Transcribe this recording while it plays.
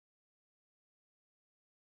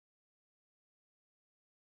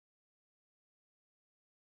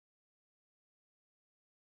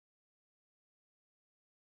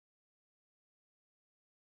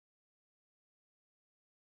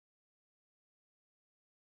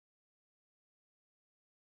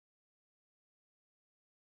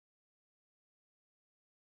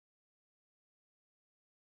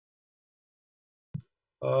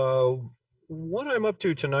Uh, what I'm up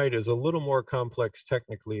to tonight is a little more complex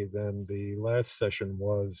technically than the last session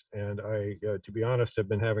was, and to be honest, have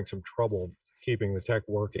been having some trouble keeping the tech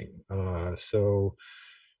working. So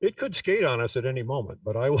it could skate on us at any moment,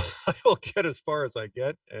 but I will I will get as far as I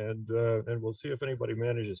get, and we'll see if anybody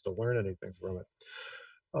manages to learn anything from it.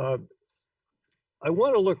 Uh, I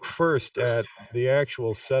want to look first at the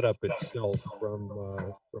actual setup itself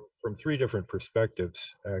from three different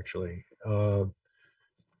perspectives, actually.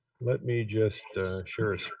 Let me just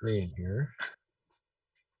share a screen here.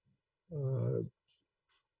 Uh,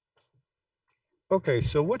 okay,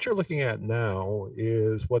 so what you're looking at now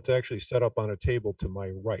is what's actually set up on a table to my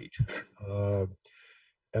right. Uh,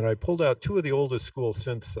 and I pulled out two of the oldest school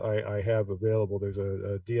synths I have available. There's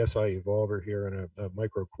a DSI Evolver here and a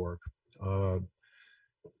micro Quark.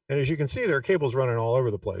 And as you can see, there are cables running all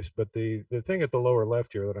over the place. But the thing at the lower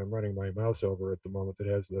left here that I'm running my mouse over at the moment that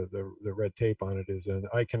has the red tape on it is an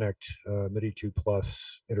iConnect MIDI 2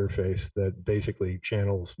 Plus interface that basically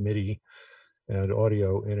channels MIDI and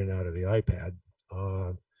audio in and out of the iPad.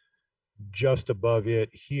 Just above it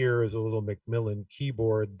here is a little Macmillan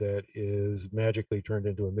keyboard that is magically turned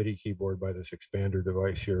into a MIDI keyboard by this expander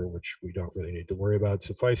device here, which we don't really need to worry about.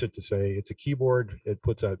 Suffice it to say, it's a keyboard. It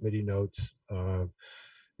puts out MIDI notes.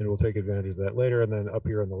 And we'll take advantage of that later. And then up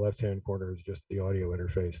here in the left-hand corner is just the audio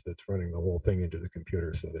interface that's running the whole thing into the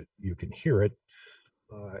computer so that you can hear it.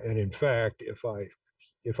 And in fact, if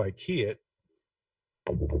I key it,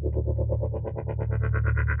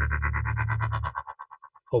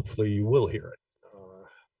 hopefully you will hear it,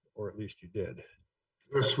 or at least you did.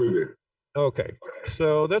 Yes, we did. Okay,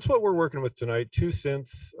 so that's what we're working with tonight. Two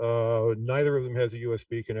synths. Neither of them has a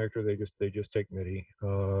USB connector. They just take MIDI.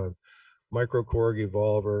 Micro Korg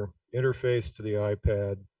Evolver, interface to the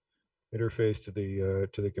iPad, interface to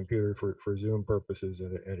the computer for Zoom purposes,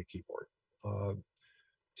 and a keyboard.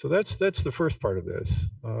 So that's the first part of this.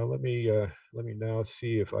 Let me now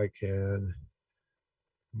see if I can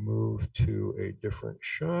move to a different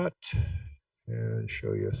shot and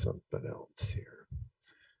show you something else here.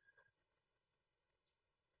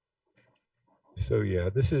 So yeah,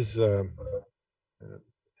 this is have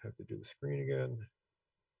to do the screen again.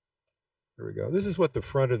 There we go. This is what the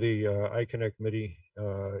front of the iConnect MIDI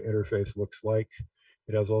interface looks like.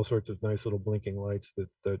 It has all sorts of nice little blinking lights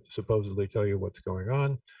that supposedly tell you what's going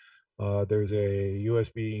on. There's a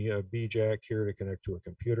USB B jack here to connect to a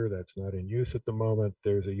computer that's not in use at the moment.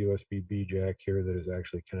 There's a USB B jack here that is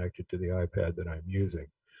actually connected to the iPad that I'm using.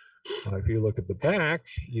 If you look at the back,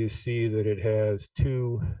 you see that it has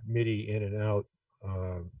two MIDI in and out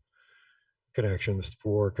connections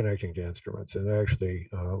for connecting to instruments. And actually,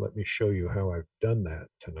 let me show you how I've done that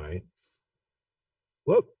tonight.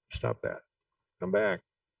 Whoop, stop that. Come back.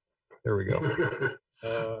 There we go.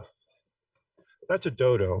 That's a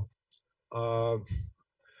Dodo.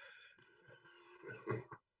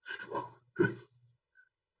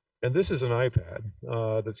 And this is an iPad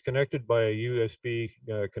that's connected by a USB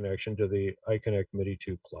connection to the iConnect MIDI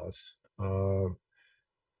 2 Plus.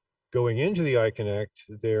 Going into the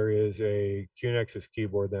iConnect, there is a QNexus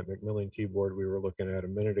keyboard, that Macmillan keyboard we were looking at a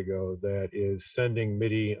minute ago, that is sending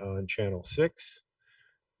MIDI on channel 6.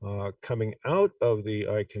 Coming out of the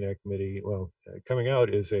iConnect MIDI, coming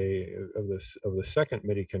out is of the second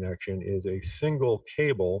MIDI connection is a single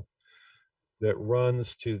cable that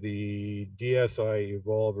runs to the DSI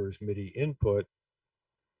Evolver's MIDI input,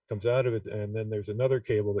 comes out of it, and then there's another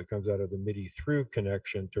cable that comes out of the MIDI through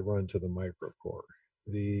connection to run to the micro Korg.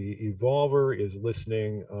 The Evolver is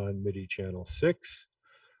listening on MIDI channel 6.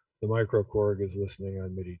 The micro Korg is listening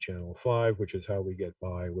on MIDI channel 5, which is how we get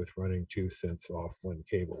by with running two synths off one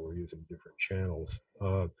cable. We're using different channels.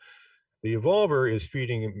 The Evolver is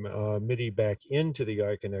feeding MIDI back into the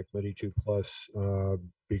iConnect MIDI 2 Plus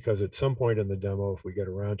because at some point in the demo, if we get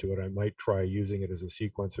around to it, I might try using it as a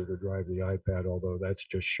sequencer to drive the iPad, although that's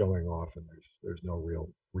just showing off and there's no real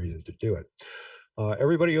reason to do it.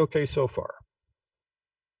 Everybody okay so far?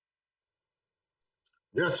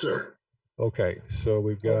 Yes, sir. Okay, so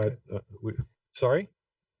we've got, sorry?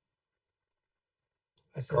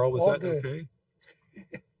 I said, Carl, was all that good. okay?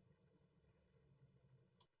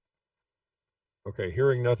 Okay,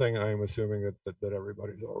 hearing nothing, I'm assuming that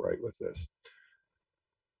everybody's all right with this.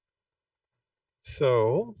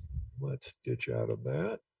 So let's ditch out of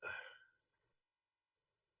that.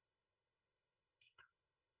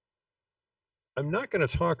 I'm not going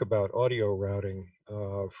to talk about audio routing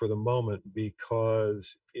for the moment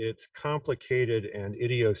because it's complicated and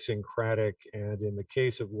idiosyncratic. And in the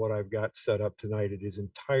case of what I've got set up tonight, it is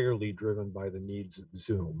entirely driven by the needs of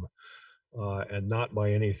Zoom. and not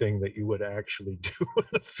by anything that you would actually do in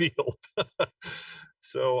the field.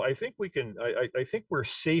 So I think we can, I think we're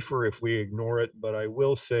safer if we ignore it, but I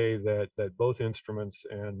will say that both instruments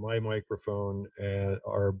and my microphone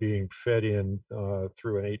are being fed in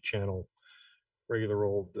through an 8-channel, regular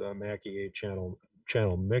old Mackie 8-channel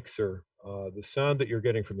mixer. The sound that you're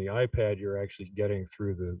getting from the iPad, you're actually getting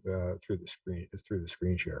through the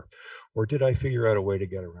screen share. Or did I figure out a way to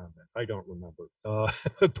get around that? I don't remember.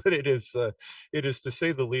 But it is to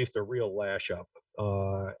say the least a real lash up,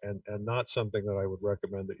 and not something that I would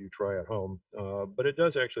recommend that you try at home. But it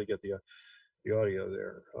does actually get the audio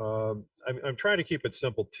there. I'm trying to keep it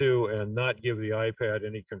simple too, and not give the iPad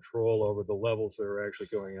any control over the levels that are actually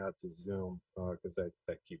going out to Zoom, because that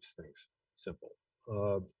keeps things simple.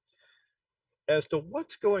 As to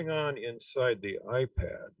what's going on inside the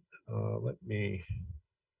iPad, let me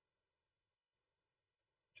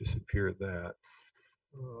disappear that.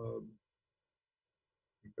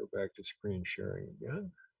 Go back to screen sharing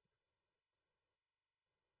again.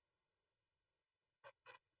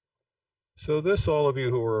 So this, all of you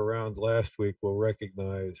who were around last week will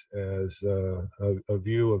recognize as a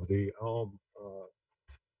view of the Elm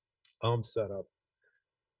setup.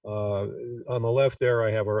 On the left there, I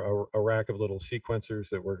have a rack of little sequencers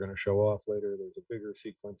that we're going to show off later. There's a bigger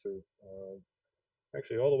sequencer.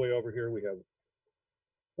 Actually, all the way over here, we have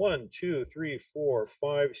 1, 2, 3, 4,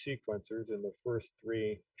 5 sequencers in the first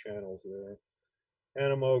 3 channels there.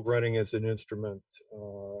 Animoog running as an instrument.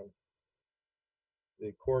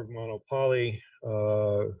 The Korg Monopoly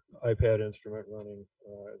iPad instrument running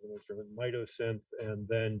as an instrument. Mitosynth, and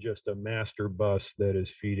then just a master bus that is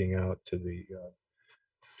feeding out to the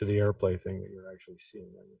AirPlay thing that you're actually seeing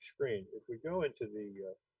on your screen. If we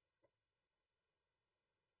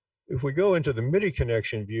go into the MIDI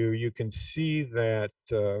connection view, you can see that,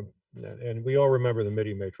 and we all remember the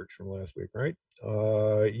MIDI matrix from last week, right?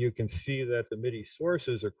 You can see that the MIDI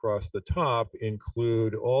sources across the top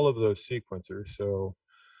include all of those sequencers. So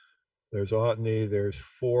there's Otney, there's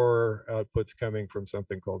 4 outputs coming from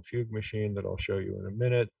something called Fugue Machine that I'll show you in a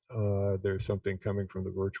minute. There's something coming from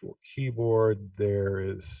the virtual keyboard. There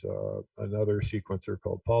is another sequencer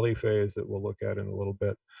called Polyphase that we'll look at in a little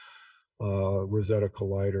bit. Rosetta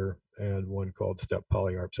Collider, and one called Step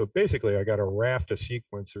Polyarp. So basically, I got a raft of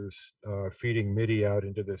sequencers feeding MIDI out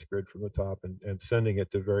into this grid from the top and sending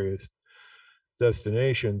it to various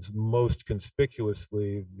destinations, most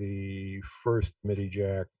conspicuously the first MIDI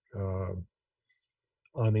jack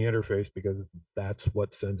on the interface, because that's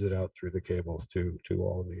what sends it out through the cables to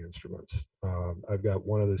all of the instruments. I've got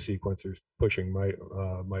one of the sequencers pushing my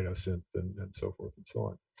Mitosynth and so forth and so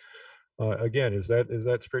on. Again, is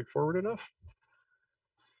that straightforward enough?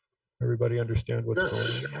 Everybody understand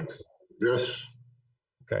what's going on? Yes.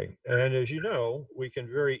 Okay, and as you know, we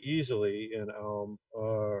can very easily in Elm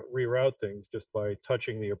reroute things just by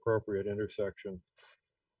touching the appropriate intersection.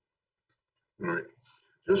 All right.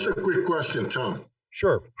 Just a quick question, Tom.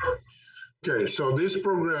 Sure. Okay, so this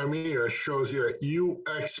program here shows you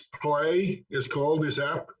UX Play is called this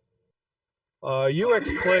app.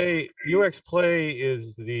 UX Play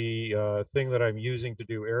is the thing that I'm using to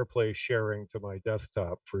do AirPlay sharing to my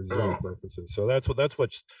desktop for Zoom purposes. So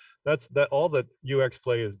all that UX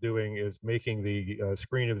Play is doing is making the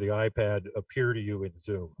screen of the iPad appear to you in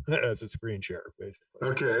Zoom as a screen share, basically.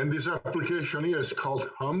 Okay, and this application here is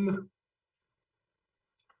called Hum.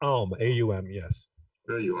 AUM, yes.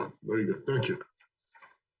 There you are. Very good. Thank you.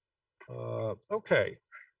 Okay.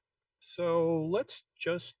 So let's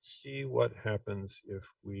just see what happens if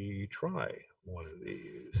we try one of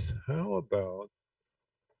these. How about,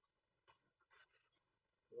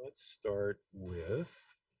 let's start with,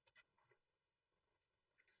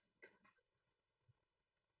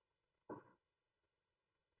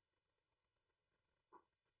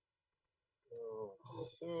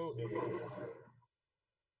 so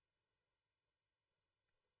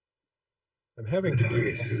I'm having to do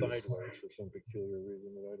this sideways for some peculiar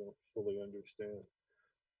reason that I don't fully understand.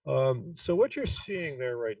 So what you're seeing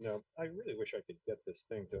there right now, I really wish I could get this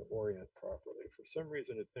thing to orient properly. For some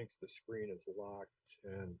reason, it thinks the screen is locked,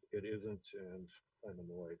 and it isn't, and I'm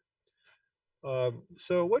annoyed.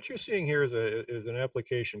 So what you're seeing here is an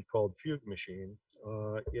application called Fugue Machine.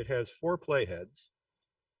 It has 4 playheads.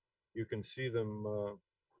 You can see them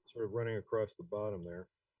sort of running across the bottom there.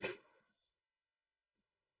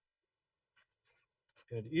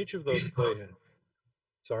 And each of those playheads,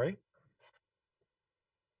 sorry?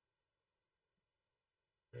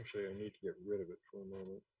 Actually, I need to get rid of it for a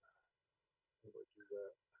moment. How do I do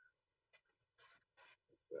that?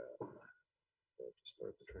 Like that. I have to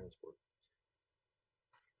start the transport.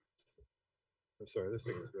 I'm sorry, this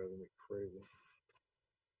thing is driving me crazy.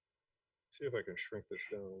 See if I can shrink this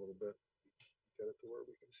down a little bit. Get it to where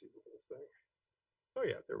we can see the whole thing. Oh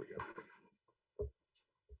yeah, there we go.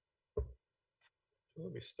 So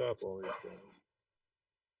let me stop all these guys.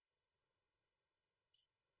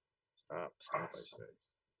 Stop, I say.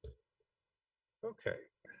 Okay,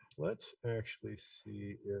 let's actually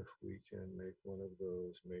see if we can make one of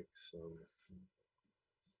those make some.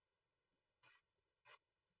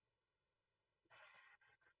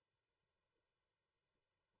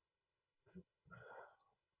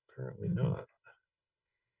 Apparently not.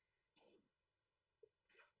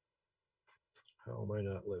 How am I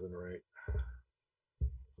not living right?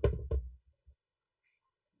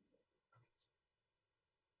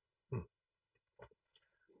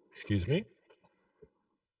 Excuse me?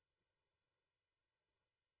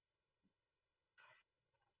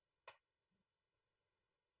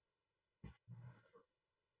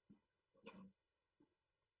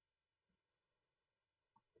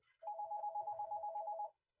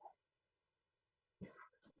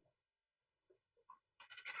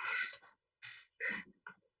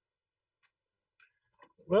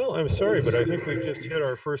 Well, I'm sorry, but I think we've just hit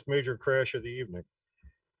our first major crash of the evening.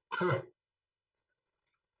 Let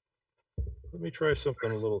me try something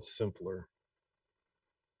a little simpler.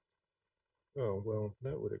 Oh, well,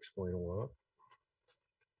 that would explain a lot.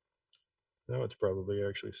 Now it's probably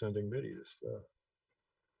actually sending MIDI to stuff.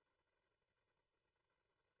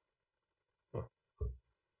 Huh.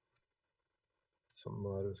 Something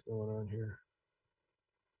odd is going on here.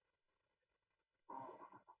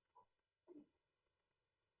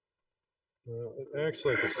 Well, it acts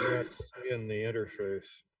like it's not seeing the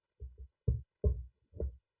interface.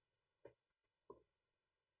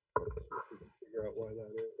 Figure out why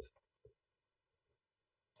that is.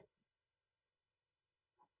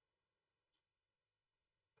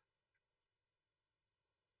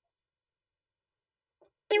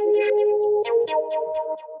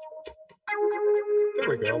 There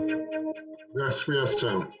we go. Yes, we have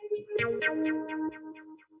some.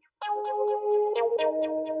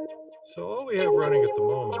 So all we have running at the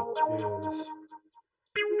moment is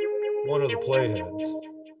one of the playheads.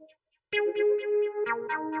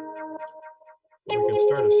 But we can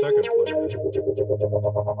start a second playhead.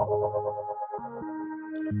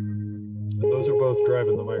 And those are both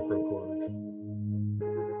driving the microcord.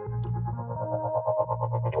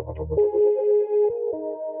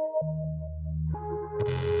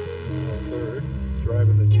 Now a third,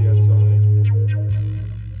 driving the DSI.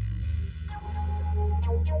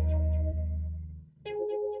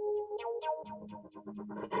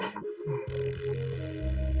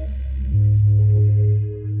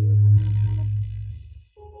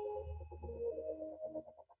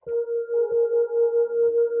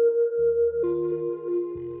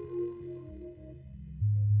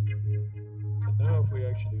 And now if we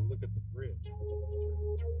actually look at the grid,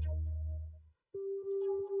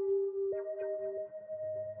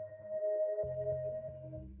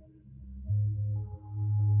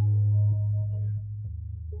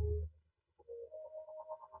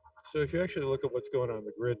 so if you actually look at what's going on in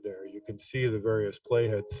the grid there, you can see the various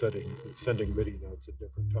playheads sending MIDI notes at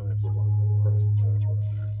different times across the top row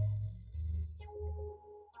there.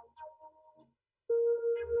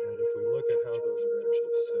 And if we look at how those are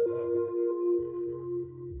actually set up,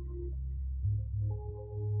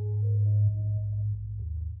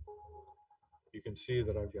 you can see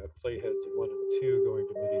that I've got playheads 1 and 2 going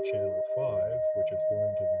to MIDI channel 5, which is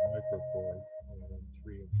going to the microcord, and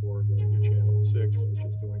 3 and 4 going to channel 6, which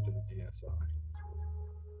is going to the DSI.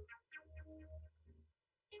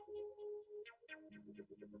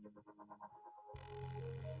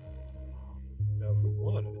 Now, if we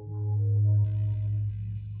wanted,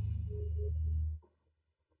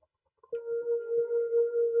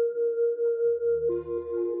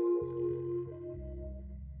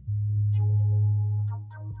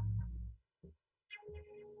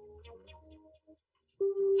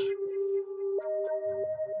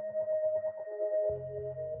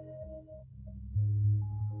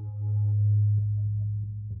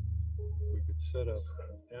 we could set up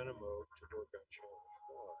Animo to work on channel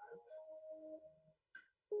 5.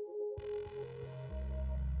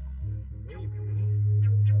 Maybe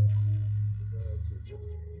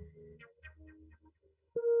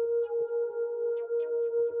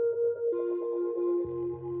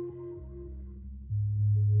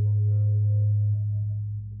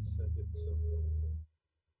send it something.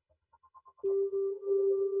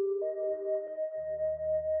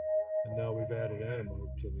 And now we've added Animo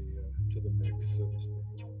to the mix, so to speak.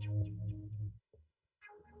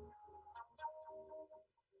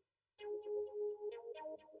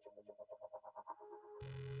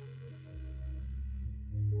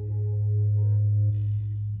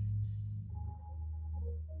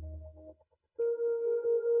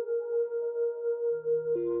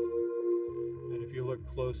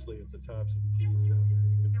 look closely at the tops of the keys down there,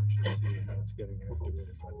 you can actually see how it's getting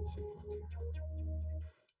activated by the sequencer.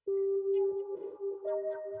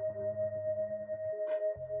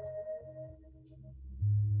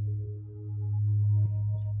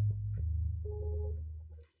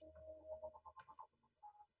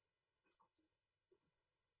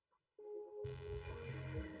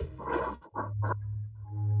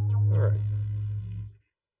 All right.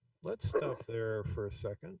 Let's stop there for a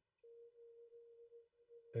second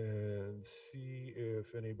and see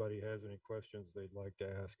if anybody has any questions they'd like to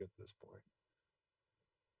ask at this point.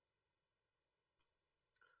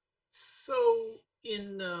 So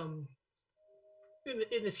in the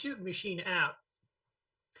Fugue Machine app,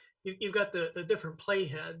 you've got the different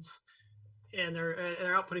playheads, and they're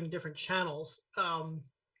outputting different channels.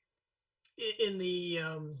 In the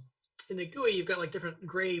GUI, you've got like different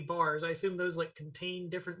gray bars. I assume those like contain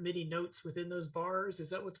different MIDI notes within those bars. Is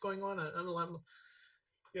that what's going on? I don't know.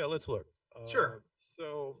 Yeah, let's look. Sure.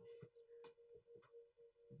 So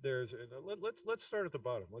there's let's start at the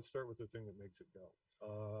bottom. Let's start with the thing that makes it go.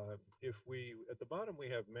 If we at the bottom we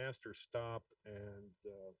have master, stop, and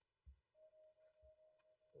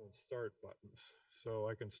start buttons. So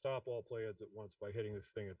I can stop all playheads at once by hitting this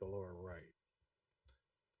thing at the lower right.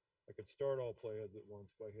 I could start all playheads at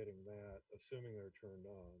once by hitting that, assuming they're turned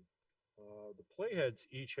on. The playheads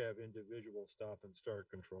each have individual stop and start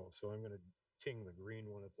control. So I'm going to ting the green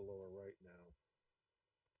one at the lower right now.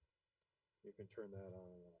 You can turn that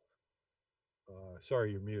on and off.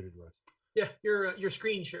 Sorry, you're muted, Russ. Yeah, your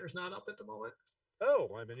screen share is not up at the moment.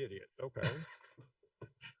 Oh, I'm an idiot. Okay.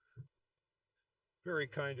 Very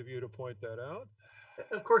kind of you to point that out.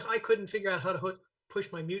 Of course, I couldn't figure out how to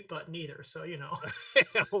push my mute button either, so you know.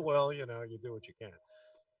 Well, you know, you do what you can.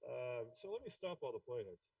 So let me stop all the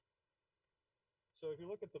playheads. So if you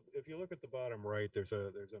look at the bottom right, there's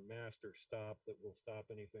a master stop that will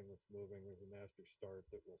stop anything that's moving. There's a master start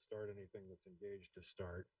that will start anything that's engaged to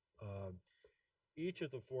start. Each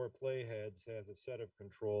of the four playheads has a set of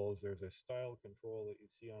controls. There's a style control that you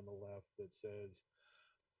see on the left that says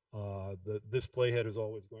this playhead is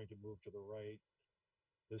always going to move to the right.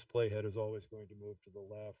 This playhead is always going to move to the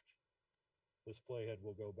left. This playhead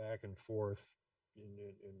will go back and forth in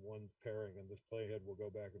one pairing, and this playhead will go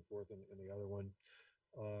back and forth in the other one.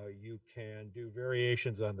 You can do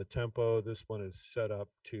variations on the tempo. This one is set up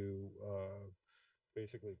to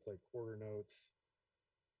basically play quarter notes.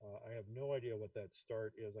 I have no idea what that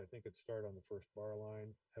start is. I think it's start on the first bar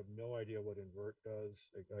line. Have no idea what invert does.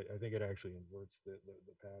 I think it actually inverts the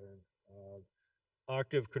pattern.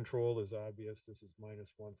 Octave control is obvious. This is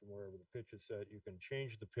 -1 from wherever the pitch is set. You can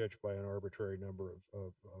change the pitch by an arbitrary number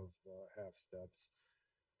of half steps.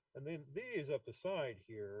 And then these up the side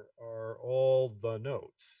here are all the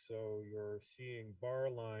notes. So you're seeing bar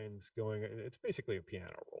lines going, it's basically a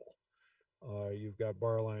piano roll. You've got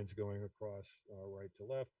bar lines going across right to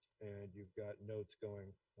left, and you've got notes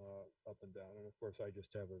going up and down. And of course, I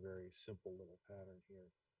just have a very simple little pattern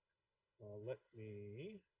here. Let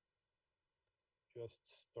me just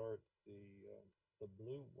start the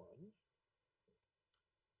blue one,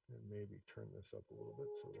 and maybe turn this up a little bit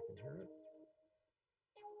so we can hear it.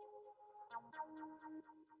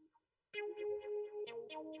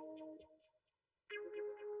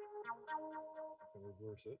 And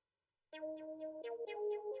reverse it.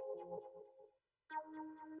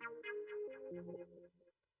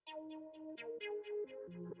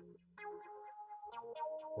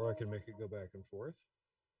 Or I can make it go back and forth.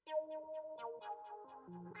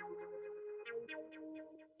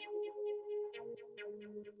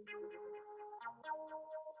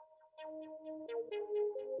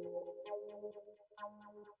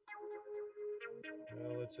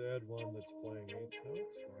 Now let's add one that's playing 8th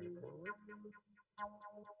notes right forward.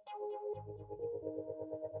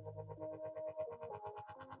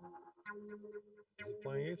 Is it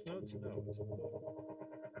playing 8th notes? No, it's not.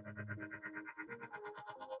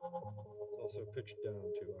 It's also pitched down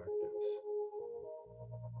 2 octaves.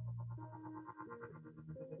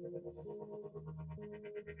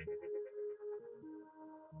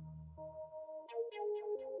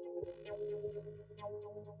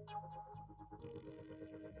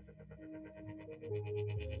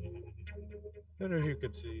 And as you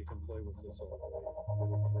can see, you can play with this all day.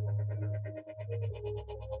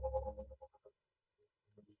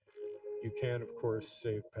 You can, of course,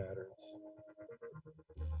 save patterns.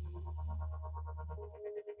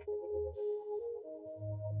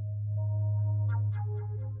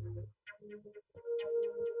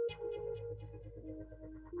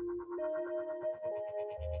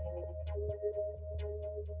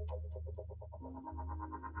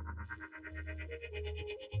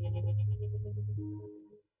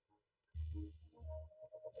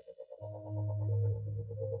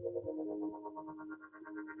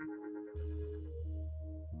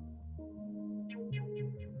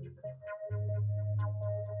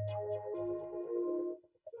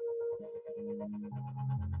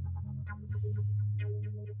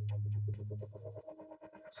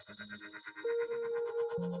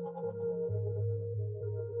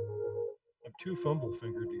 too fumble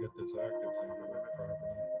fingered to get this octave thing to work properly.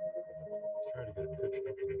 Let's try to get it pitched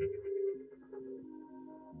up.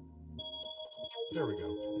 There we go.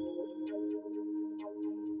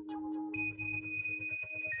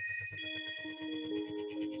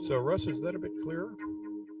 So Russ, is that a bit clearer?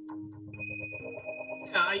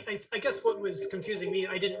 Yeah, I guess what was confusing me,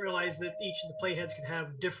 I didn't realize that each of the playheads could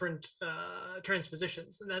have different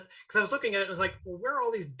transpositions, and that because I was looking at it, I was like, well, where are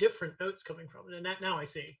all these different notes coming from? And now I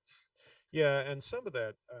see. Yeah, and some of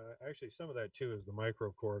that, actually, some of that too is the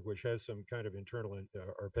microchord, which has some kind of internal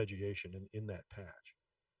arpeggiation in that patch.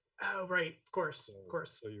 Oh, right, of course, So, of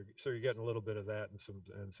course. so you're getting a little bit of that and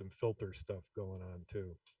some filter stuff going on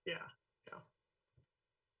too. Yeah, yeah.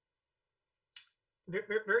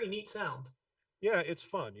 Very neat sound. Yeah, it's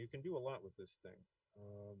fun. You can do a lot with this thing.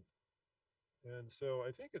 And so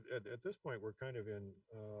I think at this point we're kind of in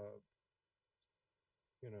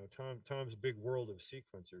you know, Tom's big world of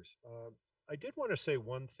sequencers. I did want to say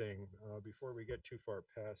one thing before we get too far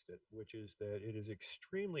past it, which is that it is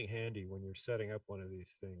extremely handy when you're setting up one of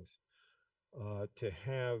these things to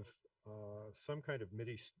have some kind of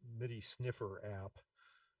MIDI sniffer app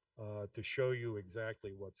to show you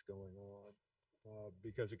exactly what's going on,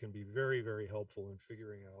 because it can be very, very helpful in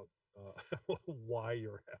figuring out why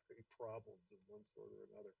you're having problems of one sort or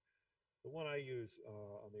another. The one I use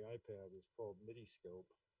on the iPad is called MIDI Scope.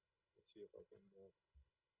 Let's see if I can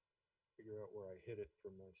figure out where I hit it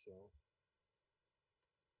for myself.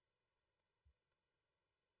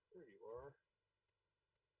 There you are.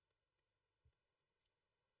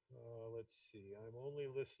 Let's see. I'm only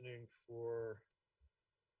listening for.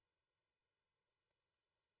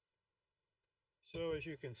 So as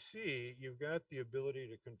you can see, you've got the ability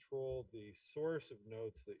to control the source of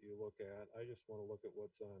notes that you look at. I just want to look at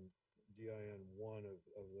what's on DIN1 of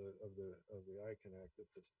the iConnect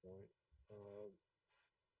at this point.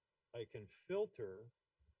 I can filter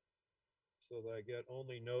so that I get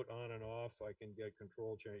only note on and off. I can get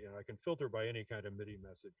control change. You know, I can filter by any kind of MIDI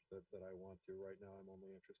message that I want to. Right now, I'm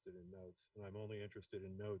only interested in notes, and I'm only interested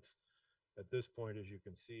in notes at this point, as you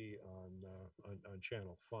can see on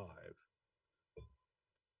channel 5.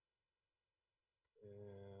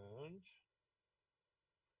 And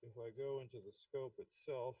if I go into the scope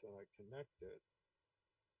itself and I connect it,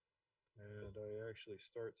 and I actually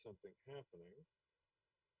start something happening,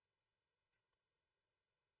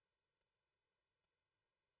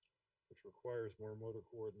 which requires more motor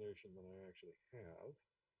coordination than I actually have.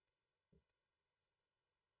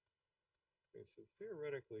 Okay, so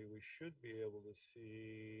theoretically, we should be able to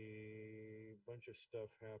see a bunch of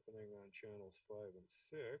stuff happening on channels 5 and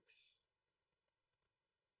 6.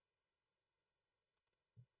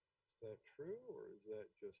 Is that true, or is that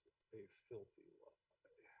just a filthy lie?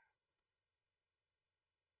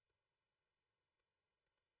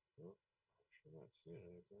 Well, I'm not seeing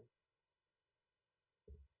anything.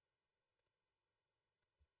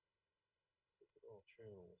 Let's look at all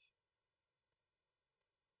channels.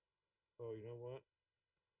 Oh, you know what?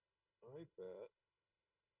 I bet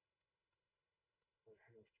I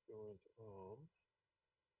have to go into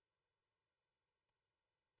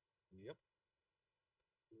Yep.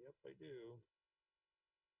 Yep, I do.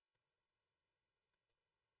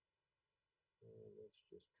 Let's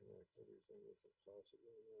just connect everything that can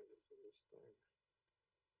possibly relate to this thing.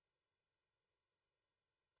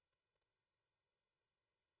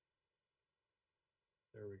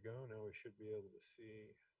 There we go. Now we should be able to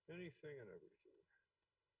see anything and everything.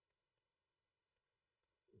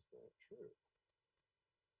 Is that true?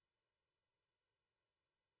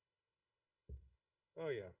 Oh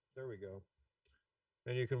yeah, there we go.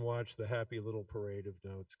 And you can watch the happy little parade of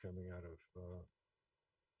notes coming out of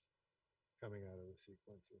the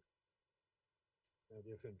sequencer. And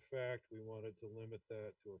if in fact we wanted to limit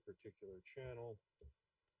that to a particular channel,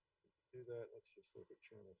 do that. Let's just look at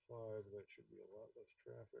channel 5. That should be a lot less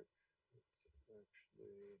traffic. Let's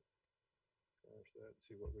actually crash that and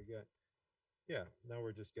see what we get. Yeah, now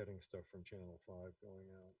we're just getting stuff from channel 5 going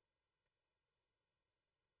out.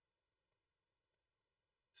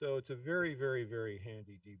 So it's a very, very, very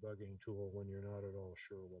handy debugging tool when you're not at all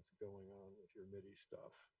sure what's going on with your MIDI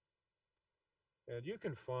stuff. And you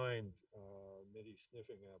can find MIDI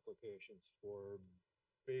sniffing applications for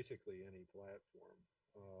basically any platform.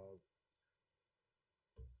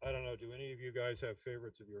 I don't know, do any of you guys have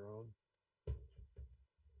favorites of your own?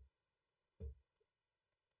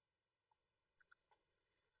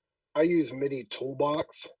 I use MIDI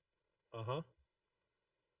Toolbox, Uh-huh.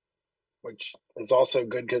 which is also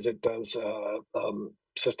good because it does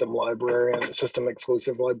system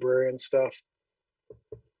exclusive librarian stuff.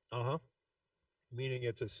 Uh-huh. Meaning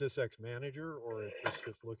it's a sysx manager, or it's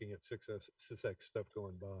just looking at sysx stuff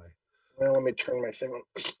going by? Well, let me turn my thing on.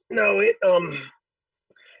 No,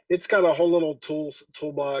 it's got a whole little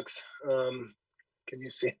toolbox. Can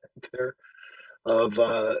you see it there? Of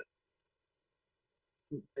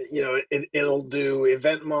it'll do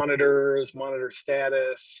event monitors, monitor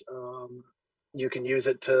status. You can use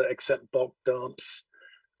it to accept bulk dumps,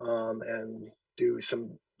 and do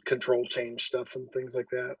some control change stuff and things like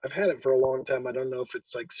that. I've had it for a long time. I don't know if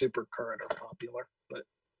it's like super current or popular, but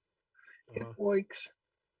it works.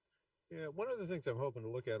 Yeah, one of the things I'm hoping to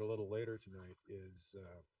look at a little later tonight is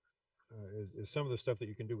some of the stuff that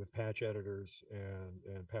you can do with patch editors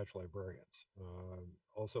and patch librarians.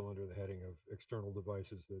 Also under the heading of external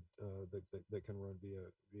devices that can run via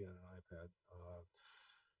an iPad.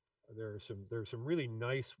 There are some really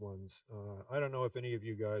nice ones. I don't know if any of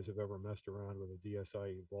you guys have ever messed around with a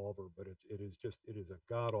DSi Evolver, but it is a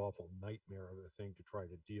god awful nightmare of a thing to try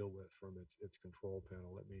to deal with from its control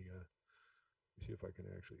panel. Let me see if I can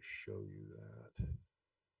actually show you that.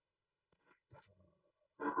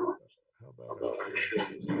 How about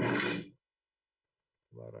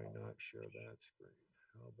I not share that screen?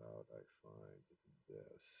 How about I find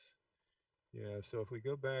this? Yeah, so if we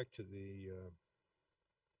go back to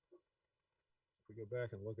if we go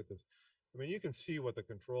back and look at this, I mean, you can see what the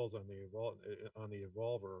controls on the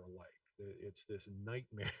Evolver are like. It's this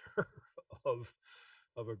nightmare of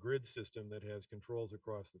a grid system that has controls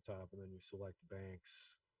across the top, and then you select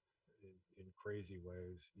banks in crazy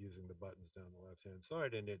ways using the buttons down the left hand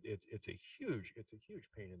side, and it's a huge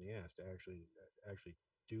pain in the ass to actually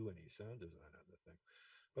do any sound design on the thing.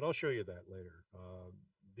 But I'll show you that later.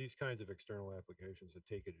 These kinds of external applications that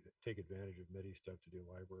take advantage of MIDI stuff to do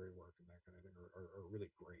library work and that kind of thing are really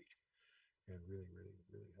great and really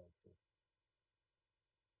helpful.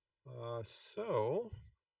 So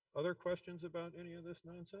other questions about any of this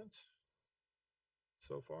nonsense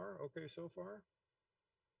so far? Okay, so far?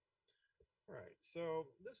 All right, so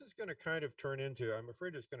this is going to kind of turn into, I'm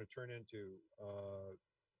afraid it's going to turn into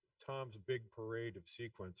Tom's big parade of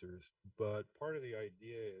sequencers, but part of the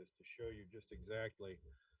idea is to show you just exactly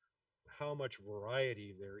how much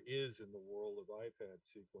variety there is in the world of iPad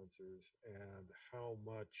sequencers and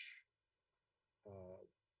uh,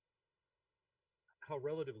 how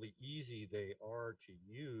relatively easy they are to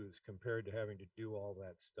use compared to having to do all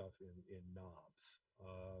that stuff in knobs.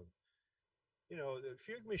 You know, the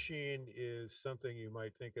Fugue Machine is something you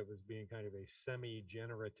might think of as being kind of a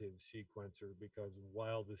semi-generative sequencer, because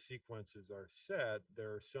while the sequences are set,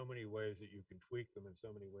 there are so many ways that you can tweak them and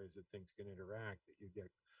so many ways that things can interact that you get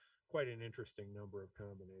quite an interesting number of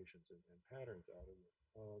combinations and patterns out of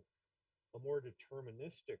it. A more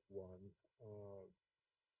deterministic one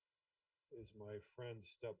is my friend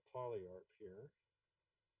Step Polyarp here.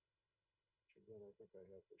 Which again, I think I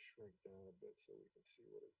have to shrink down a bit so we can see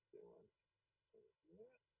what it's doing. Is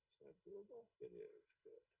that doable? It is.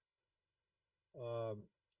 Good.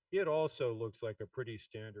 It also looks like a pretty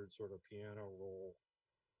standard sort of piano roll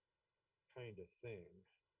kind of thing.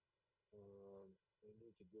 I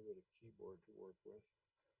need to give it a keyboard to work with.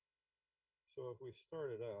 So if we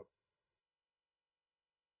start it up,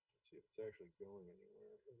 let's see if it's actually going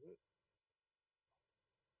anywhere. Is it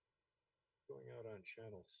going out on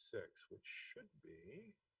channel 6, which should be,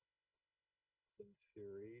 in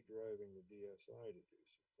theory, driving the DSi to do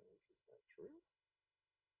some things. Is that true?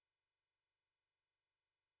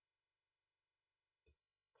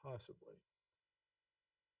 Possibly.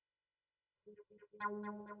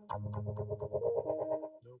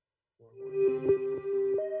 Nope.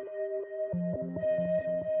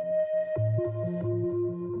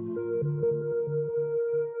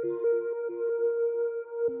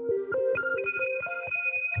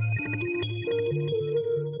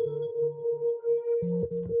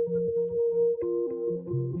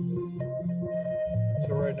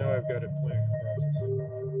 So right now I've got it playing across the signal.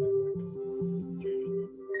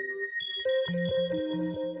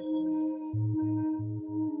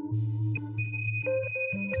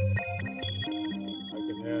 I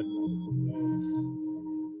can add multiple notes.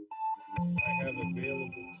 I have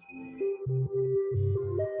available to me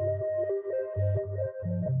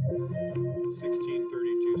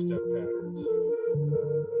 1632 step patterns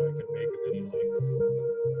that I can make of any length that I want.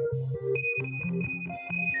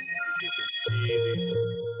 As you can see,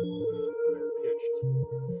 these are their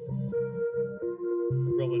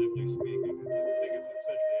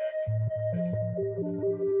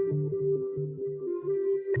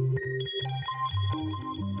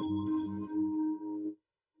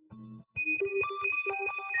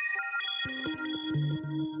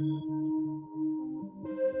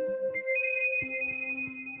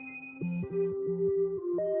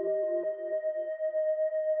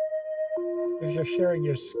are sharing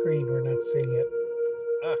your screen. We're not seeing it.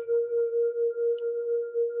 Ah.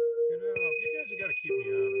 You guys have got to keep me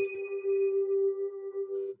honest.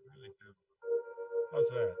 Really do. How's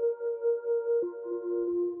that?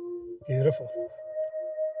 Beautiful.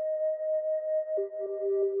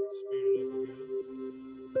 Speed it up again.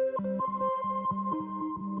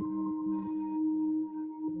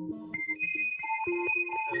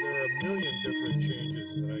 Now, there are a million different changes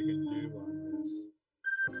that I can do on this.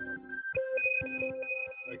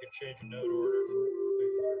 I can change note orders and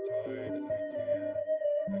things that are tied.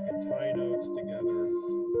 I can tie notes together.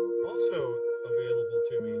 Also available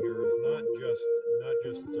to me here is not just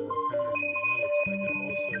patterning the notes. I can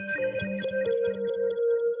also change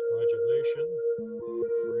modulation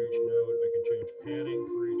for each note. I can change panning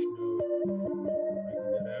for each note. I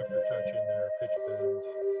can get aftertouch in there, pitch bends,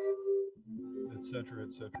 etc.,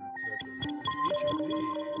 etc., etc. Each of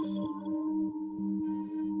these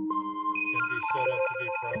can be set up to be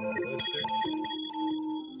probabilistic.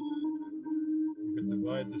 You can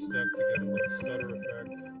divide the step to get a little stutter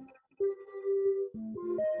effect.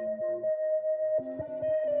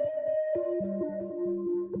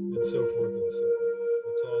 And so forth and so on.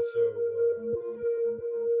 It's also,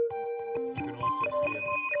 you can also scale it.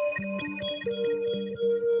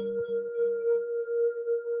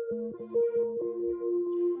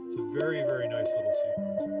 It's a very, very nice little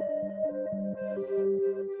sequencer.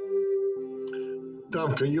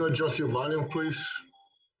 Tom, can you adjust your volume, please?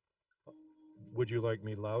 Would you like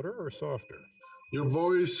me louder or softer? Your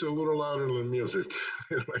voice a little louder than music.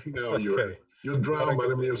 Right now, Okay. you're drowned by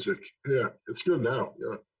can- the music. Yeah, it's good now.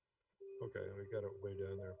 Yeah. Okay, we got it way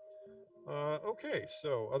down there. Okay,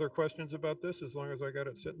 so other questions about this as long as I got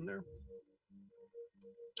it sitting there?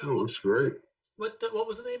 Oh, looks great. What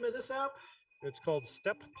was the name of this app? It's called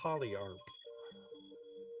Step Polyarp,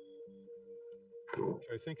 Cool. which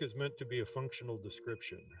I think is meant to be a functional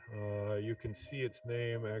description. You can see its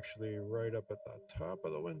name actually right up at the top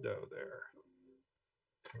of the window there,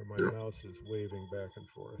 where my Yeah. mouse is waving back and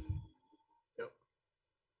forth. Yep.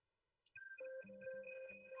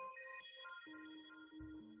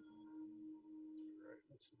 Right,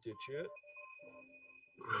 let's ditch it.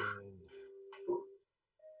 And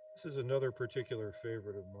this is another particular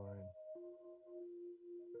favorite of mine.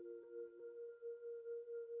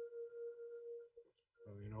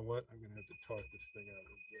 Oh, you know what? I'm going to have to talk this thing out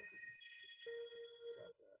again.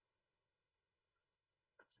 Stop that.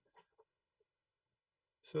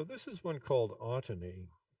 So this is one called Autony,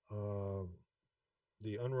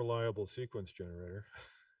 the unreliable sequence generator.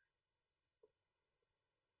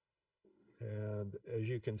 And as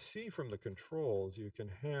you can see from the controls, you can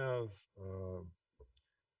have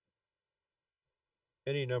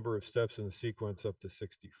any number of steps in the sequence up to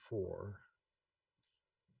 64.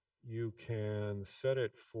 You can set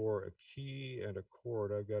it for a key and a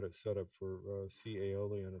chord. I've got it set up for C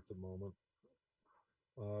Aeolian at the moment.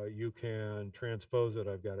 You can transpose it.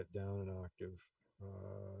 I've got it down an octave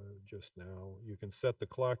just now. You can set the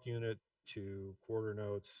clock unit to quarter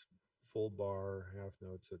notes, full bar, half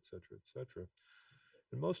notes, etc., etc.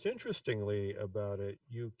 And most interestingly about it,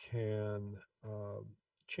 you can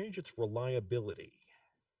change its reliability.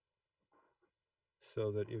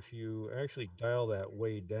 So that if you actually dial that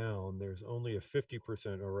way down, there's only a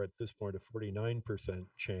 50%, or at this point, a 49%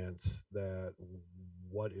 chance that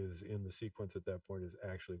what is in the sequence at that point is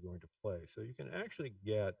actually going to play. So you can actually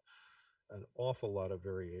get an awful lot of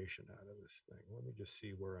variation out of this thing. Let me just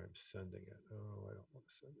see where I'm sending it. Oh, I don't want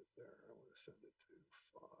to send it there. I want to send it to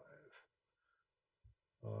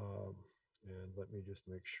 5. And let me just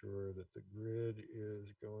make sure that the grid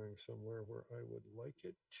is going somewhere where I would like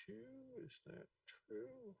it to. Is that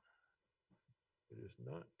true? It is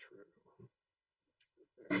not true.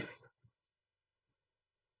 Okay.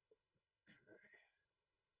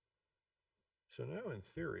 So now in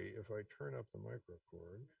theory, if I turn up the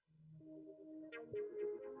microchord,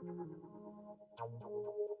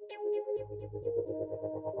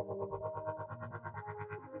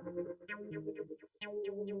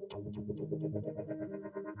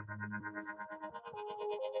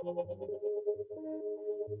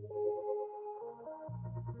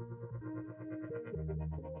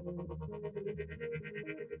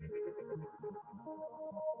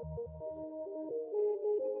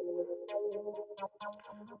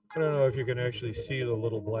 I don't know if you can actually see the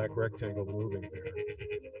little black rectangle moving there.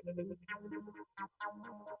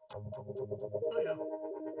 Oh yeah.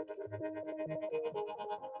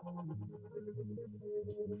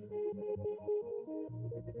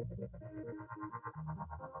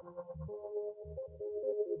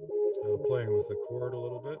 So playing with the chord a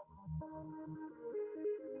little bit.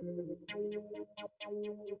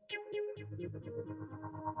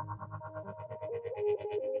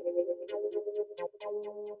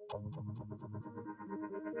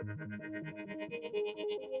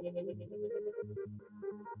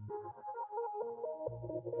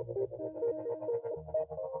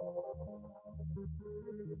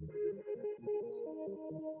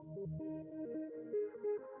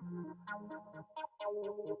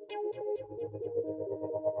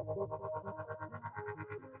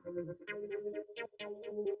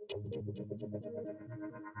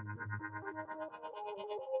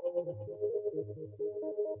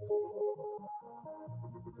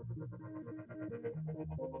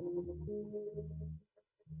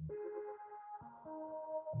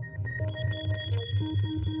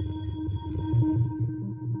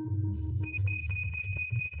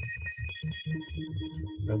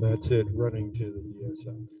 And that's it running to the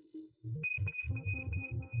DSL.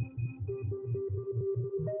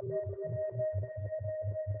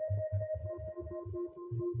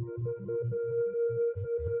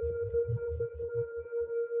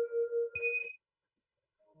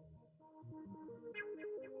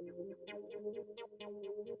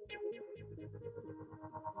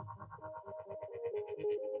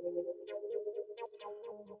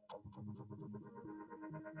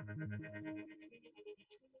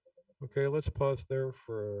 Okay, let's pause there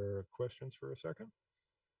for questions for a second.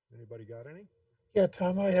 Anybody got any? Yeah,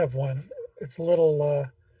 Tom, I have one. It's a little,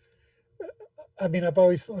 I mean, I've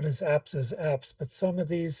always thought as apps, but some of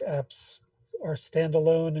these apps are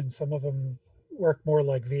standalone and some of them work more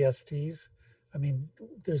like VSTs. I mean,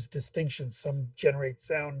 there's distinctions. Some generate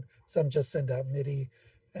sound, some just send out MIDI.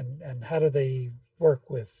 And how do they work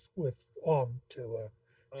with to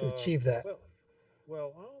achieve that?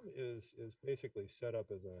 Well, is basically set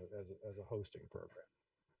up as a hosting program.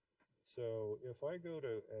 So if I go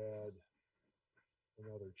to add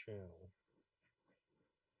another channel,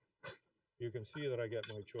 you can see that I get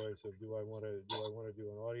my choice of do I want to do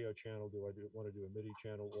an audio channel, do I want to do a MIDI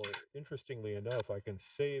channel, or interestingly enough, I can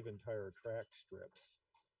save entire track strips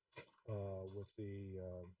with the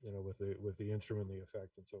with the instrument, the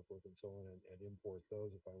effect, and so forth and so on, and import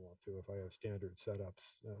those if I want to. If I have standard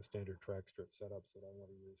setups, standard track strip setups that I want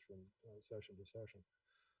to use from session to session.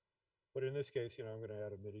 But in this case, I'm going to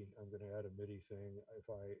add a MIDI. I'm going to add a MIDI thing.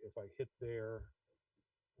 If I hit there,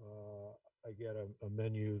 I get a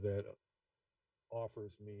menu that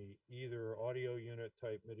offers me either audio unit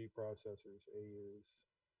type MIDI processors, AUs,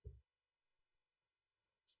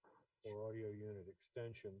 or audio unit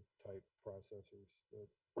extension type processors that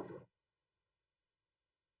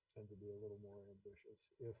tend to be a little more ambitious.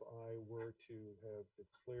 If I were to have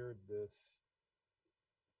declared this,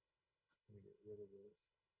 let me get rid of this.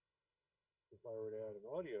 If I were to add an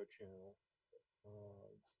audio channel,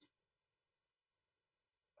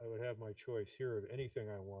 I would have my choice here of anything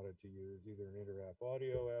I wanted to use, either an inter-app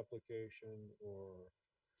audio application or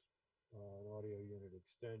an audio unit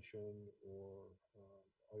extension or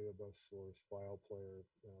audio bus source, file player,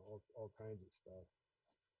 all kinds of stuff.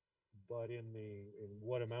 But in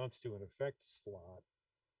what amounts to an effect slot,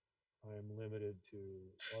 I'm limited to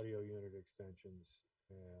audio unit extensions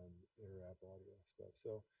and inter-app audio stuff.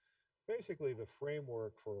 So basically, the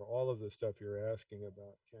framework for all of the stuff you're asking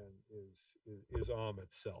about, Ken, is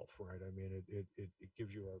itself, right? I mean, it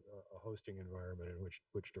gives you a hosting environment in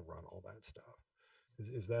which to run all that stuff.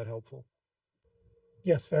 Is that helpful?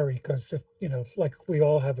 Yes, very, because if, like we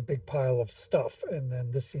all have a big pile of stuff, and then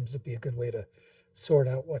this seems to be a good way to sort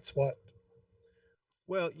out what's what.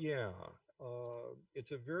 Well, yeah,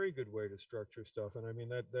 it's a very good way to structure stuff, and I mean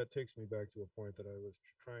that takes me back to a point that I was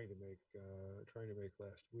trying to make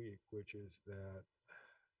last week, which is that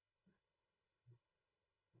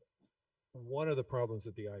one of the problems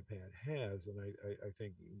that the iPad has, and I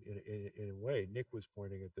think in a way, Nick was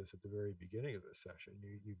pointing at this at the very beginning of the session.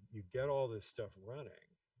 You get all this stuff running,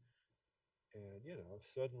 and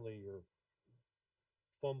suddenly you're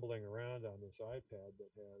fumbling around on this iPad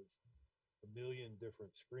that has a million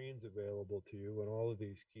different screens available to you, and all of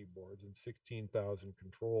these keyboards and 16,000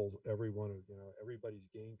 controls. Everybody's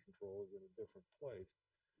gain control is in a different place.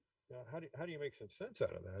 Now, how do you make some sense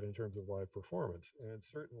out of that in terms of live performance? And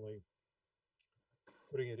certainly,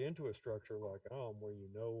 putting it into a structure like Elm, where you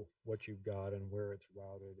know what you've got and where it's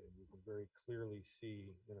routed, and you can very clearly see,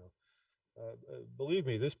 believe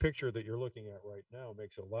me, this picture that you're looking at right now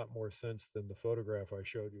makes a lot more sense than the photograph I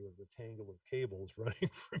showed you of the tangle of cables running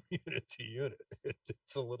from unit to unit.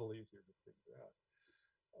 It's a little easier to figure out.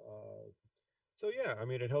 So yeah, I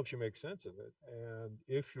mean, it helps you make sense of it. And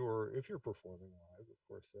if you're performing live, of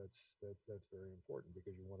course, that's very important,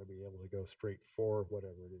 because you want to be able to go straight for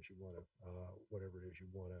whatever it is you want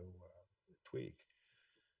to tweak.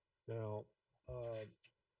 Now,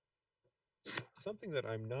 something that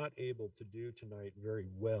I'm not able to do tonight very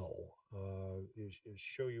well is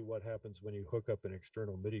show you what happens when you hook up an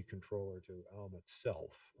external MIDI controller to ALM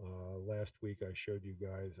itself. Last week I showed you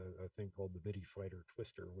guys a thing called the MIDI Fighter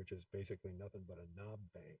Twister, which is basically nothing but a knob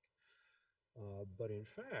bank. But in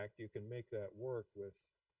fact, you can make that work with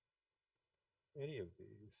any of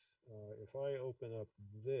these. If I open up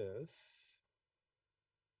this,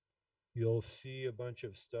 you'll see a bunch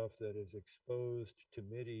of stuff that is exposed to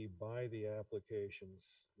MIDI by the applications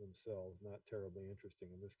themselves. Not terribly interesting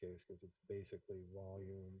in this case because it's basically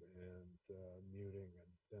volume and muting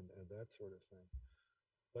and that sort of thing.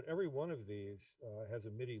 But every one of these has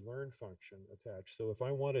a MIDI learn function attached. So if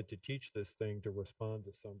I wanted to teach this thing to respond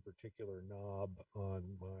to some particular knob on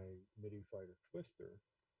my MIDI Fighter Twister,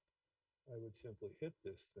 I would simply hit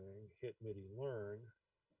this thing, hit MIDI learn,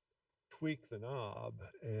 tweak the knob,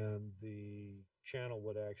 and the channel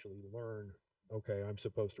would actually learn, okay, I'm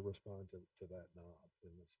supposed to respond to that knob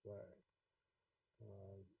in this way.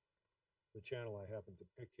 The channel I happen to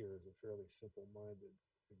pick here is a fairly simple-minded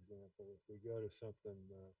example. If we go to something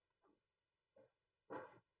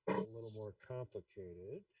a little more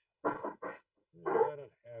complicated, I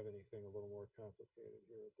don't have anything a little more complicated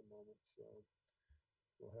here at the moment, so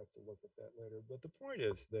we'll have to look at that later. But the point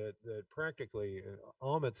is that practically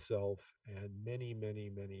ALM itself and many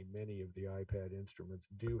of the iPad instruments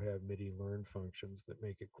do have MIDI learn functions that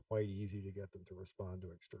make it quite easy to get them to respond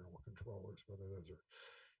to external controllers, whether those are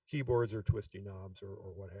keyboards or twisty knobs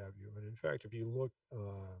or what have you. And in fact, if you look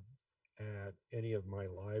at any of my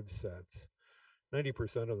live sets,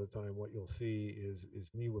 90% of the time what you'll see is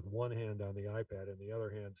me with one hand on the iPad and the other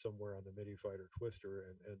hand somewhere on the MIDI Fighter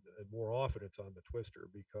Twister, and more often it's on the Twister,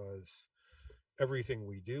 because everything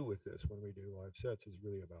we do with this when we do live sets is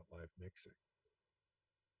really about live mixing.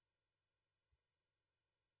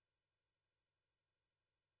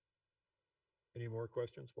 Any more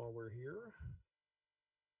questions while we're here?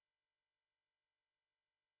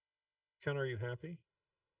 Ken, are you happy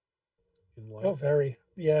in life? Oh, very.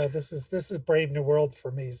 Yeah, this is brave new world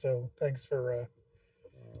for me. So thanks for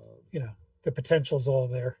the potential's all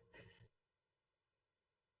there.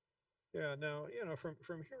 Yeah, now, from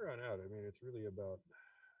here on out, I mean, it's really about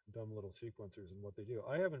dumb little sequencers and what they do.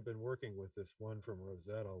 I haven't been working with this one from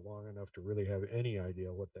Rosetta long enough to really have any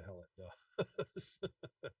idea what the hell it does.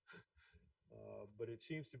 But it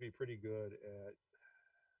seems to be pretty good at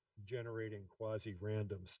generating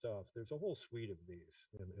quasi-random stuff. There's a whole suite of these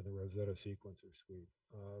in the Rosetta sequencer suite.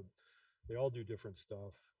 They all do different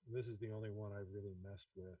stuff. This is the only one I've really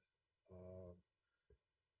messed with.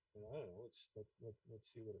 And I don't know, let's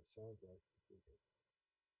see what it sounds like. If we can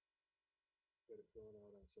get it going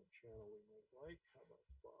out on some channel we might like. How about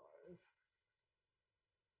 5?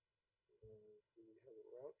 Do we have a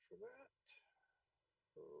route for that?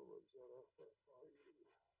 Oh, Rosetta, where are you?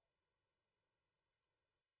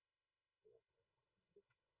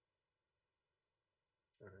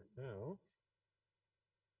 All right, now.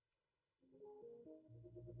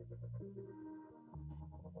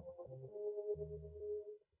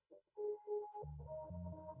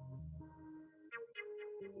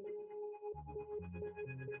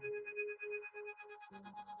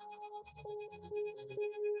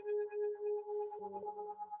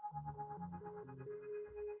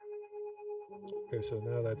 Okay, so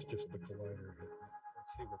now that's just the collider.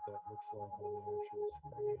 Let's see what that looks like on the actual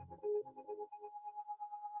screen.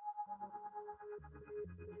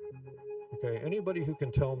 Okay, anybody who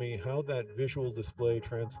can tell me how that visual display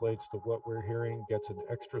translates to what we're hearing gets an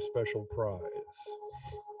extra special prize.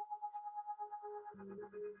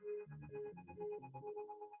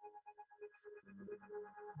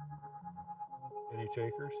 Any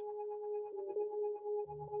takers?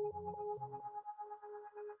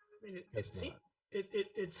 I mean, Guess not.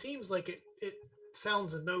 it seems like it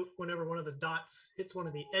sounds a note whenever one of the dots hits one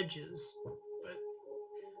of the edges, but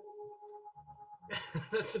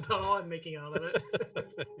that's about all I'm making out of it.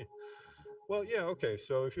 Well, yeah, okay.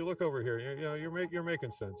 So if you look over here, you're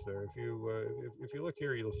making sense there. If you look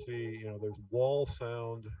here, you'll see there's wall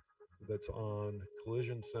sound that's on,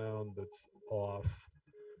 collision sound that's off.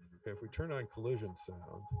 Okay, if we turn on collision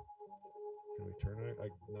sound, can we turn on?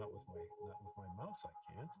 Not with my mouse, I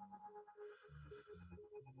can't.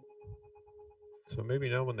 So maybe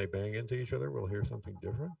now when they bang into each other, we'll hear something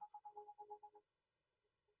different.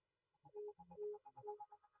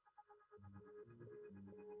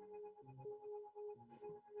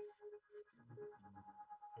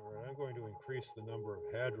 All right, I'm going to increase the number of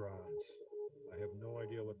hadrons. I have no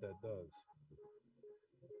idea what that does.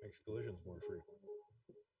 Makes collisions more frequent.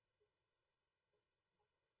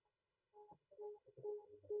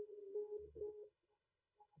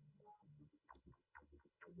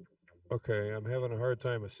 Okay, I'm having a hard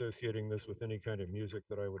time associating this with any kind of music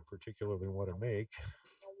that I would particularly want to make.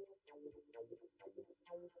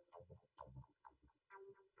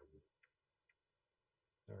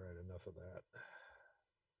 All right, enough of that.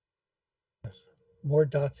 More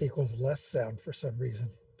dots equals less sound for some reason.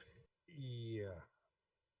 Yeah.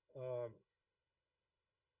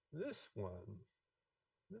 This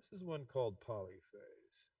is one called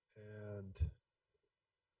polyphase. And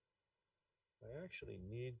I actually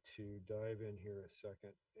need to dive in here a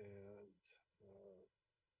second and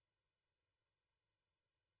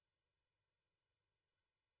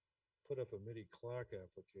put up a MIDI clock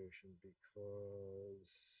application because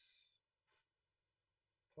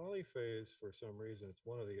polyphase, for some reason, it's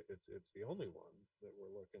the only one that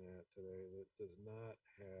we're looking at today that does not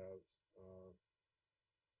have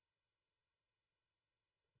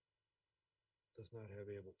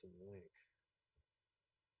Ableton Link.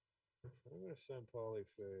 I'm going to send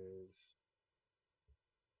polyphase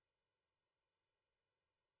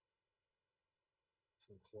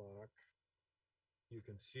some clock. You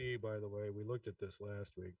can see, by the way, we looked at this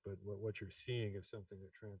last week, but what you're seeing is something that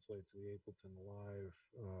translates the Ableton Live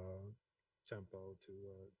tempo to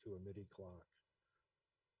a MIDI clock.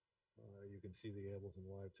 You can see the Ableton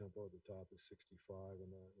Live tempo at the top is 65, and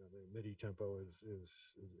the MIDI tempo is a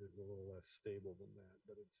little less stable than that,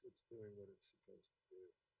 but it's doing what it's supposed to do.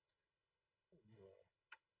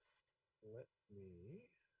 Let me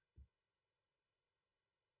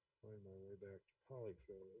find my way back to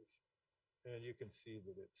polyphase, and you can see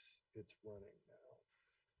that it's running now.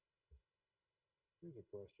 Here's a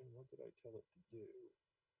question: what did I tell it to do?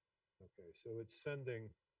 Okay, so it's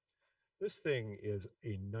sending. This thing is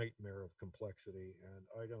a nightmare of complexity, and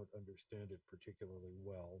I don't understand it particularly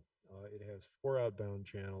well. It has 4 outbound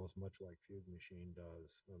channels, much like Fugue Machine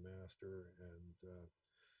does, a master and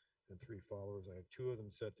 3 followers. I have 2 of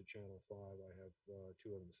them set to channel 5. I have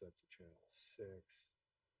 2 of them set to channel 6.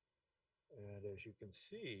 And as you can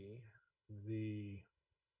see,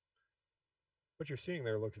 what you're seeing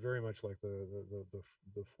there looks very much like the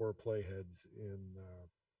 4 playheads in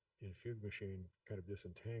Fugue Machine, kind of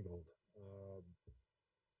disentangled.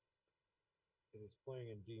 It is playing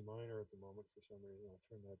in D minor at the moment for some reason. I'll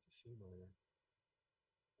turn that to C minor.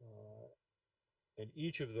 And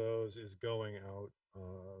each of those is going out.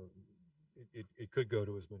 It could go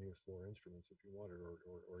to as many as 4 instruments if you wanted,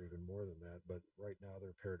 or even more than that. But right now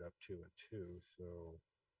they're paired up 2 and 2. So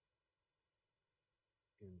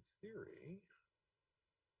in theory,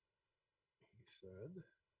 he said,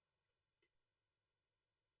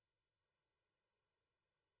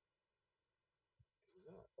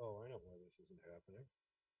 not. Oh, I know why this isn't happening.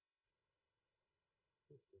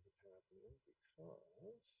 This isn't happening because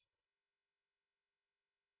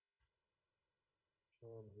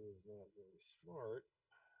Tom, who is not very smart,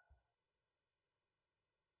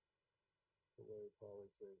 the way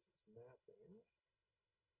polyphase is mapping,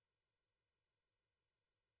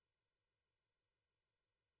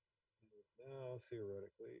 now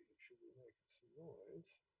theoretically it should be making some noise.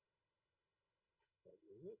 But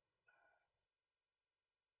is it?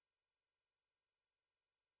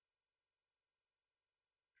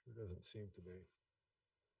 Sure doesn't seem to be.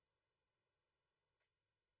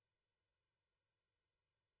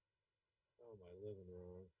 How am I living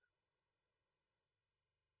wrong?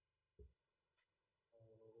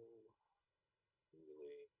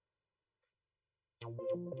 Really?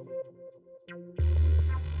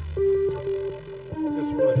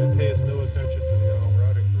 Guess what? It pays no attention to the ARM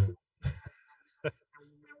routing grid.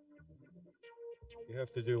 You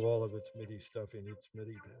have to do all of its MIDI stuff in its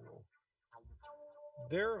MIDI panel.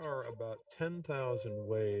 There are about 10,000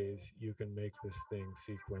 ways you can make this thing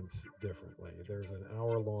sequence differently. There's an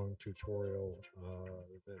hour-long tutorial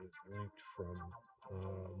that is linked from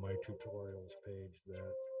my tutorials page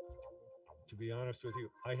that, to be honest with you,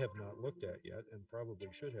 I have not looked at yet and probably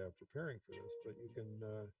should have preparing for this, but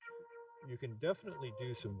you can definitely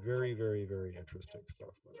do some very, very, very interesting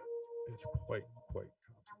stuff with it. It's quite complicated.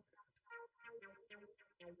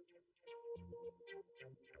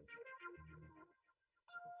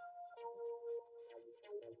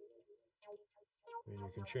 I mean,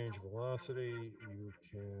 you can change velocity, you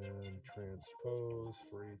can transpose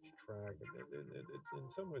for each track. In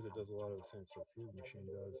some ways, it does a lot of the same stuff Fugue Machine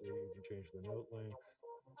does. You can change the note length,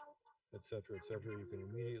 etc., etc. You can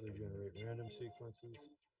immediately generate random sequences.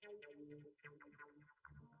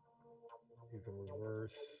 You can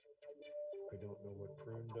reverse. I don't know what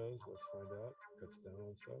prune does. Let's find out. Cuts down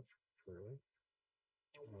on stuff, clearly.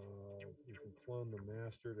 You can clone the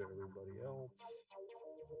master to everybody else.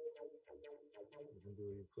 You can do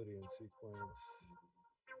a Euclidean sequence.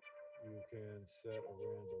 You can set a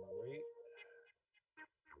random weight,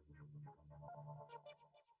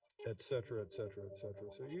 et cetera, et cetera, et cetera.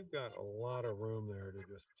 So you've got a lot of room there to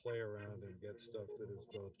just play around and get stuff that is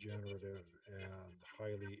both generative and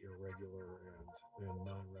highly irregular and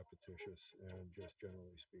non-repetitious and just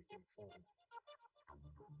generally speaking fun.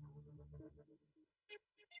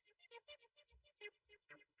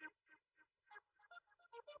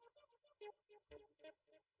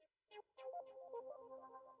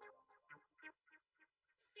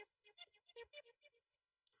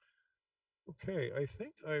 Okay, I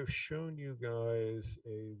think I've shown you guys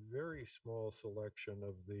a very small selection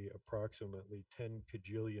of the approximately 10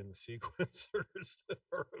 kajillion sequencers that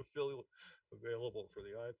are available for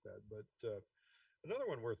the iPad. But another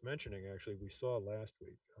one worth mentioning, actually, we saw last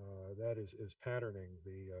week. That is patterning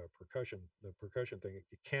the percussion thing.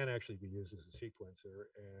 It can actually be used as a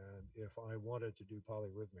sequencer, and if I wanted to do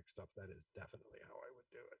polyrhythmic stuff, that is definitely how I would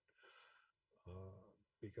do it,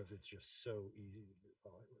 because it's just so easy to do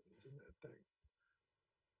polyrhythms in that thing.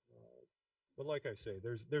 But like I say,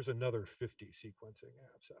 there's another 50 sequencing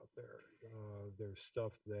apps out there. There's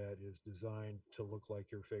stuff that is designed to look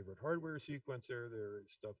like your favorite hardware sequencer. There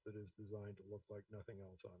is stuff that is designed to look like nothing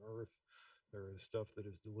else on earth. There is stuff that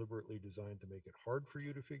is deliberately designed to make it hard for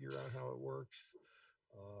you to figure out how it works.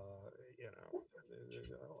 You know,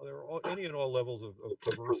 there are any and all levels of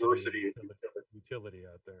perversity and utility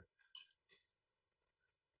out there.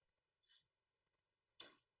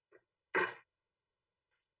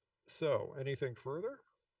 So, anything further?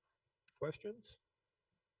 Questions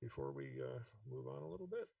before we move on a little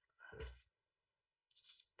bit?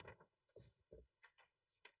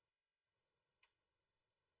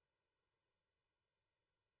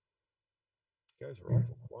 You guys are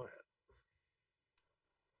awful quiet.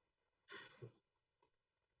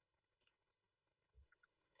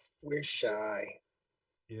 We're shy.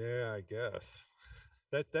 Yeah, I guess.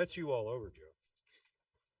 That's you all over, Joe.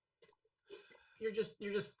 You're just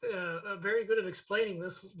very good at explaining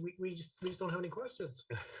this. We just don't have any questions.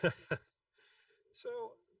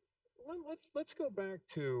 So let's go back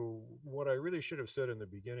to what I really should have said in the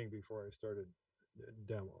beginning before I started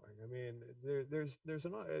demoing. I mean, there's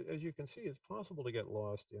an, as you can see, it's possible to get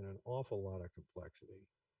lost in an awful lot of complexity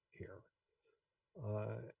here.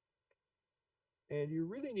 And you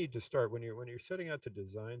really need to start when you're setting out to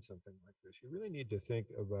design something like this. You really need to think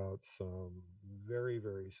about some very,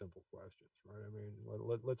 very simple questions, right? I mean,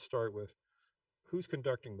 let's start with who's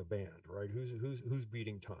conducting the band, right? Who's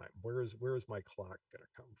beating time? Where is my clock going to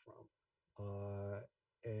come from?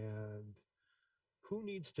 And who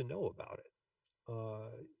needs to know about it?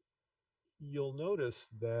 You'll notice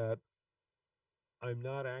that I'm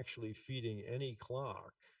not actually feeding any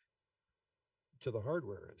clock to the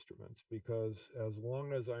hardware instruments, because as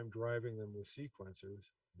long as I'm driving them with sequencers,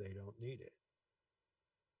 they don't need it.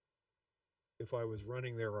 If I was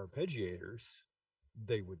running their arpeggiators,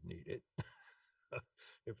 they would need it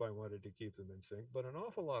if I wanted to keep them in sync. But an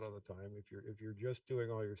awful lot of the time, if you're just doing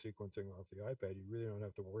all your sequencing off the iPad, you really don't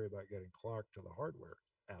have to worry about getting clocked to the hardware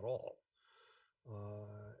at all.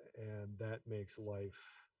 And that makes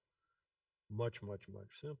life much, much,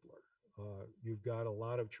 much simpler. You've got a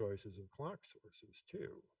lot of choices of clock sources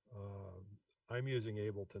too. I'm using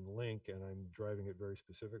Ableton Link, and I'm driving it very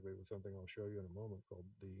specifically with something I'll show you in a moment called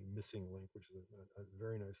the Missing Link, which is a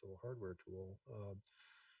very nice little hardware tool.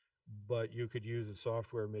 But you could use a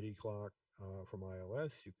software MIDI clock from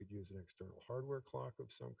iOS. You could use an external hardware clock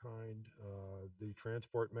of some kind. The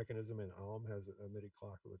transport mechanism in ALM has a MIDI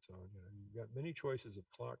clock of its own. You know, you've got many choices of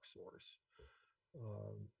clock source.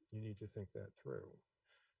 You need to think that through.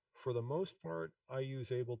 For the most part, I use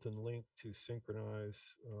Ableton Link to synchronize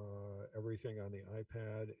everything on the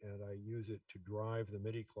iPad, and I use it to drive the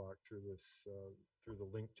MIDI clock through this through the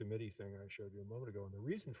link to MIDI thing I showed you a moment ago. And the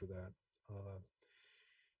reason for that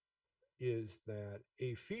is that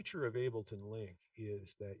a feature of Ableton Link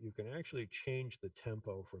is that you can actually change the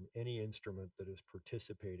tempo from any instrument that is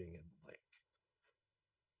participating in the link.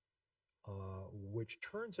 Which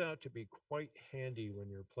turns out to be quite handy when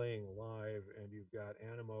you're playing live and you've got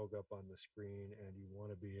Animoog up on the screen and you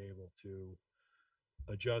want to be able to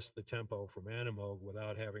adjust the tempo from Animoog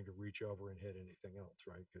without having to reach over and hit anything else,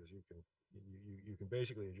 right? Because you can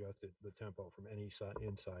basically adjust the tempo from any side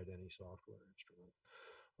inside any software instrument,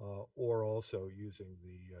 or also using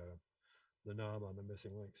the knob on the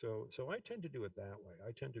Missing Link. So I tend to do it that way.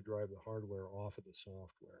 I tend to drive the hardware off of the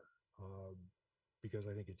software. Because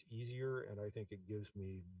I think it's easier and I think it gives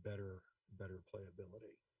me better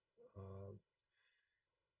playability. Uh,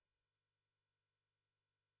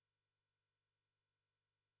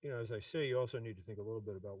 as I say, you also need to think a little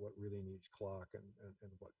bit about what really needs clock and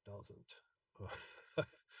what doesn't.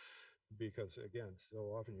 Because again,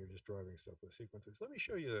 so often you're just driving stuff with sequencers. Let me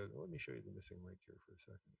show you the missing link here for a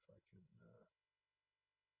second, if I can.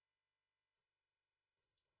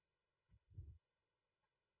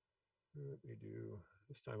 Let me do,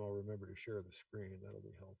 this time I'll remember to share the screen. That'll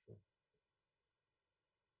be helpful.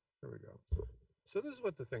 There we go. So this is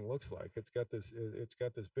what the thing looks like. It's got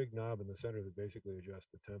this big knob in the center that basically adjusts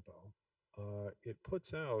the tempo. It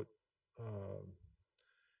puts out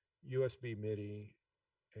USB MIDI,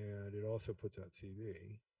 and it also puts out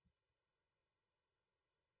CV.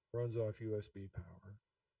 Runs off USB power.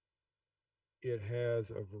 It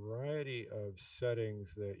has a variety of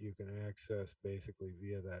settings that you can access basically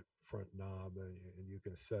via that front knob, and you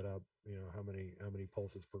can set up, how many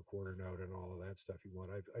pulses per quarter note and all of that stuff you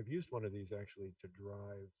want. I've used one of these actually to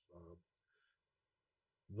drive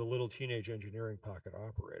the little teenage engineering pocket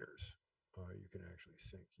operators. You can actually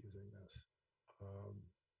sync using this.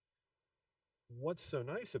 What's so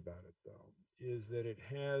nice about it, though, is that it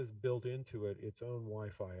has built into it its own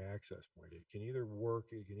Wi-Fi access point. It can either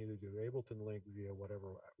do Ableton Link via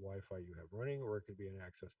whatever Wi-Fi you have running, or it can be an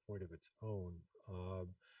access point of its own.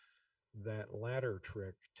 That latter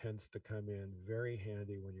trick tends to come in very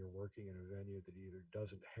handy when you're working in a venue that either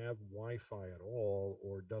doesn't have Wi-Fi at all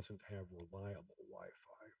or doesn't have reliable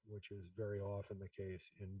Wi-Fi, which is very often the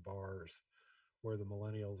case in bars where the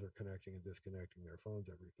millennials are connecting and disconnecting their phones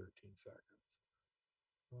every 13 seconds.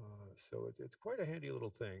 So it's quite a handy little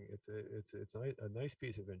thing. It's a nice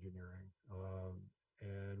piece of engineering,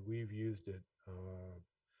 and we've used it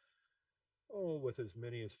with as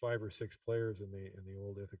many as 5 or 6 players in the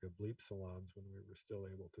old Ithaca Bleep salons when we were still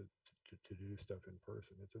able to do stuff in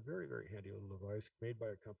person. It's a very, very handy little device made by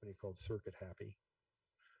a company called Circuit Happy.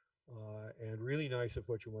 And really nice if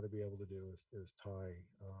what you want to be able to do is tie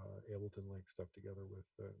Ableton Link stuff together with,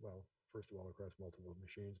 well, first of all, across multiple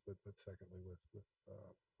machines, but secondly with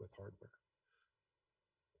hardware.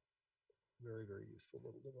 Very, very useful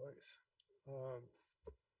little device.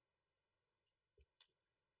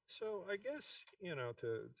 So I guess,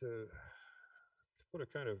 to put a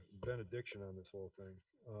kind of benediction on this whole thing.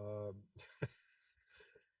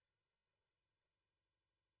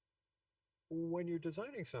 When you're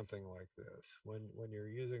designing something like this, when you're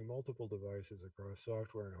using multiple devices across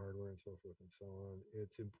software and hardware and so forth and so on,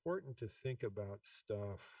 it's important to think about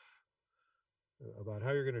stuff about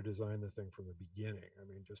how you're going to design the thing from the beginning. I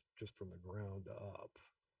mean, just from the ground up,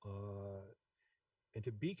 and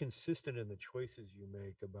to be consistent in the choices you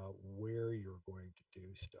make about where you're going to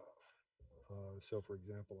do stuff. So, for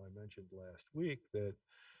example, I mentioned last week that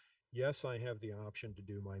yes, I have the option to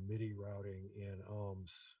do my MIDI routing in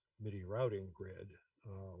Ohm's MIDI routing grid,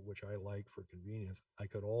 which I like for convenience. I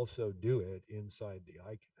could also do it inside the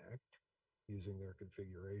iConnect using their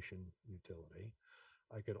configuration utility.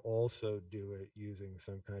 I could also do it using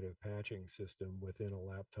some kind of patching system within a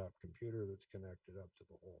laptop computer that's connected up to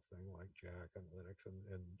the whole thing, like Jack and Linux. And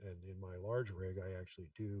in my large rig, I actually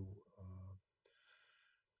do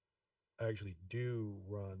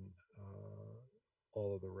run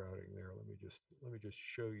all of the routing there. Let me just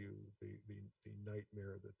show you the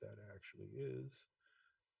nightmare that actually is,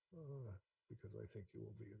 because I think you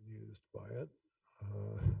will be amused by it.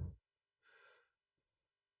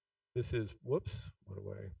 This is, whoops, what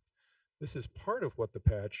away. This is part of what the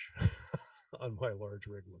patch on my large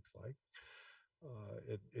rig looks like.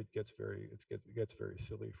 It gets very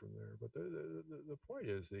silly from there. But the point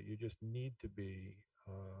is that you just need to be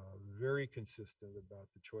very consistent about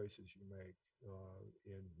the choices you make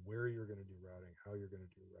in where you're going to do routing, how you're going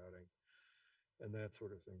to do routing, and that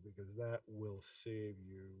sort of thing, because that will save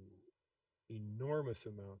you enormous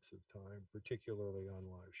amounts of time, particularly on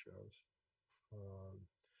live shows.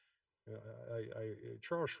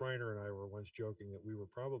 Charles Schreiner and I were once joking that we were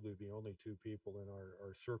probably the only 2 people in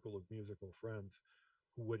our circle of musical friends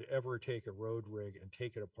who would ever take a road rig and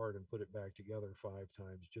take it apart and put it back together 5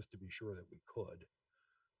 times just to be sure that we could.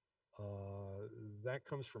 That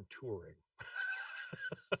comes from touring.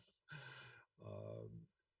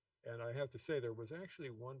 And I have to say, there was actually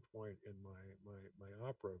one point in my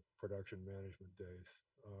opera production management days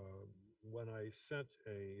when I sent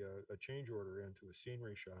a change order into a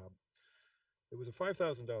scenery shop. It was a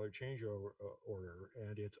 $5,000 change order,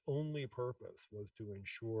 and its only purpose was to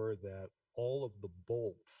ensure that all of the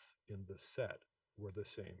bolts in the set were the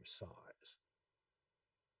same size.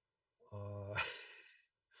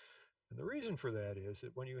 And the reason for that is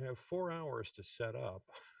that when you have 4 hours to set up,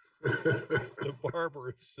 the barber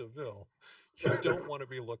is Seville. You don't want to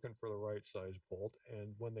be looking for the right size bolt.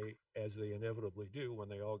 And when they, as they inevitably do, when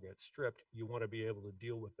they all get stripped, you want to be able to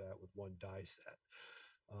deal with that with one die set.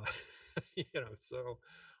 So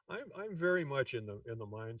I'm very much in the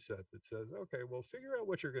mindset that says, okay, well, figure out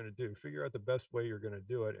what you're going to do, figure out the best way you're going to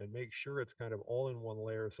do it, and make sure it's kind of all in one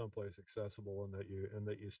layer, someplace accessible, and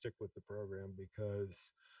that you stick with the program,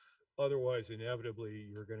 because otherwise, inevitably,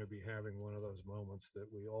 you're going to be having one of those moments that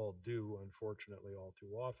we all do, unfortunately, all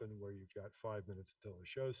too often, where you've got 5 minutes until the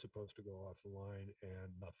show's supposed to go off the line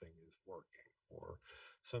and nothing is working, or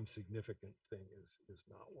some significant thing is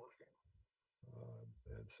not working.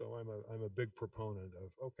 And so I'm a big proponent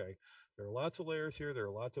of, okay, there are lots of layers here. There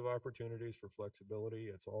are lots of opportunities for flexibility.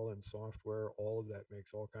 It's all in software. All of that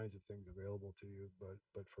makes all kinds of things available to you.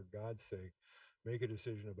 But for God's sake, make a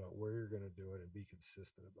decision about where you're going to do it and be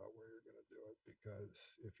consistent about where you're going to do it. Because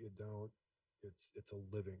if you don't, it's a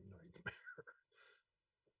living nightmare.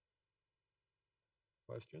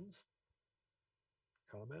 Questions?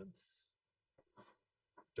 Comments?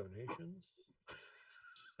 Donations?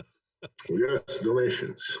 Yes,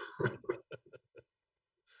 donations. All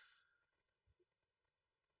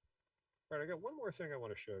right, I got one more thing I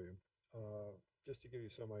want to show you, just to give you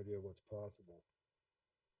some idea of what's possible.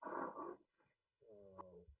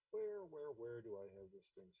 Where do I have this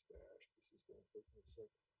thing stashed? This is going to take me a second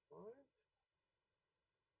to find.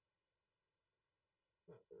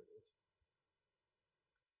 Ah, there it is.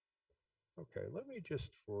 Okay, let me just,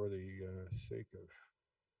 for the sake of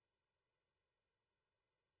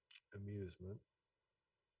amusement,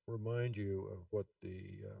 remind you of what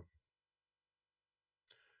the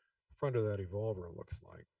front of that evolver looks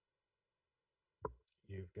like.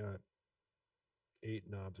 You've got 8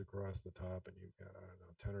 knobs across the top, and you've got, I don't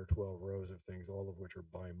know, 10 or 12 rows of things, all of which are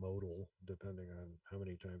bimodal, depending on how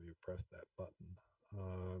many times you press that button.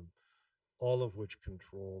 All of which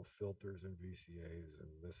control filters and VCAs and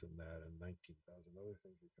this and that and 19,000 other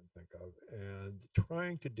things you can think of. And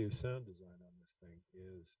trying to do sound design on this thing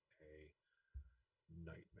is a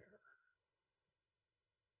nightmare.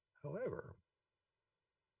 However,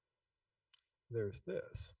 there's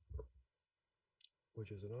this,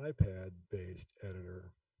 which is an iPad-based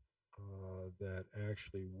editor that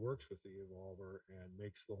actually works with the Evolver and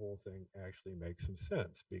makes the whole thing actually make some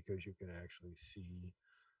sense, because you can actually see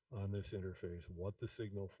on this interface what the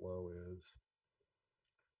signal flow is.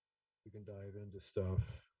 You can dive into stuff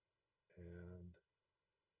and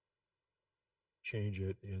change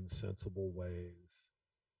it in sensible ways.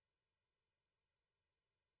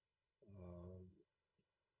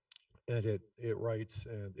 And it writes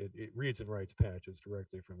and it reads and writes patches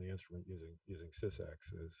directly from the instrument using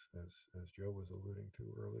sysax, as Joe was alluding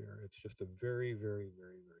to earlier. It's just a very, very,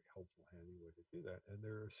 very, very helpful, handy way to do that. And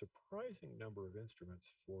there are a surprising number of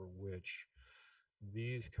instruments for which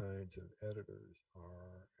these kinds of editors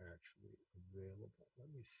are actually available.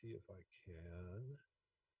 Let me see if I can.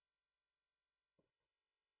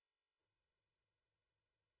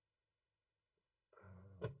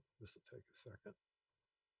 This will take a second.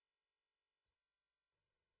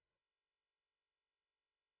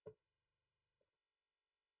 Oh,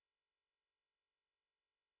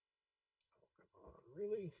 come on,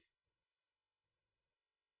 really?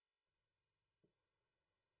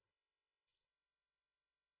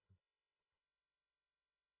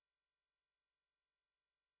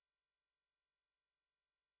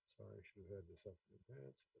 Sorry, I should have had this up in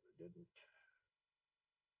advance, but I didn't.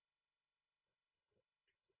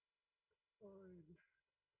 Find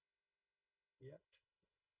yet.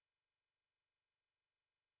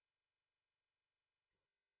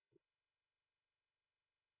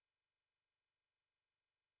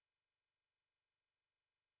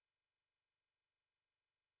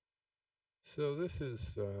 So this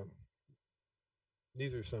is,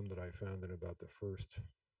 these are some that I found in about the first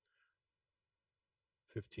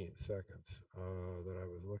 15 seconds that I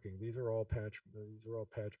was looking. These are all patch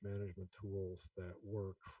management tools that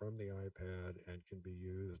work from the iPad and can be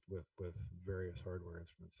used with various hardware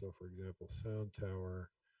instruments. So for example, Sound Tower.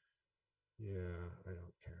 Yeah, I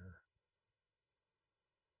don't care.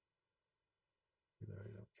 I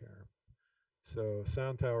don't care. So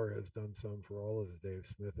Sound Tower has done some for all of the Dave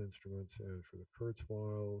Smith instruments and for the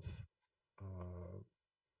Kurzweils.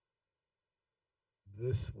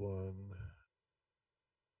 This one,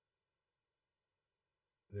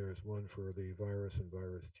 there's one for the Virus and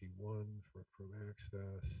Virus T1 from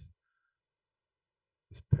Access.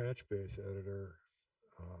 This patch-based editor,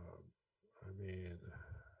 I mean,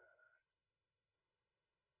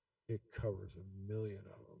 it covers a million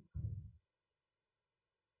of them.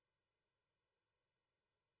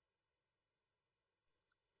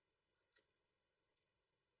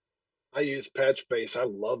 I use Patchbase. I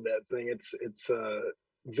love that thing.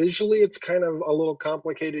 Visually it's kind of a little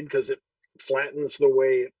complicated because it flattens the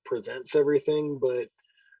way it presents everything, but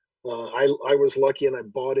I was lucky and I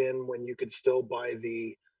bought in when you could still buy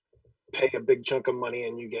the pay a big chunk of money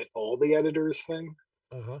and you get all the editors thing.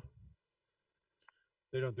 Uh-huh.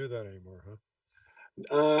 They don't do that anymore,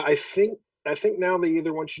 huh? I think now they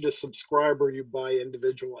either want you to subscribe or you buy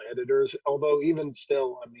individual editors. Although even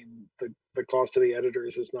still, I mean, the cost of the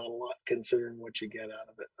editors is not a lot considering what you get out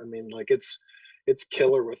of it. I mean, like it's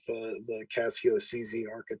killer with the Casio CZ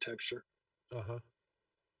architecture, Uh-huh.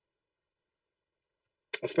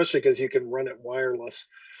 especially because you can run it wireless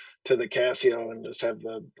to the Casio and just have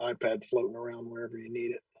the iPad floating around wherever you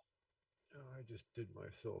need it. Oh, I just did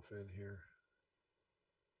myself in here.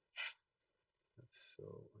 That's so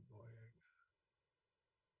annoying.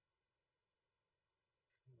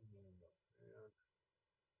 Oh, man.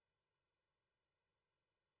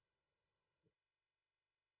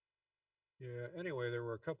 Yeah, anyway, there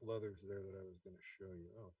were a couple others there that I was going to show you.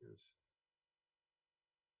 Oh,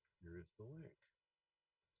 here is the link.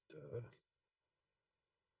 Duh.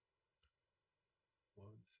 1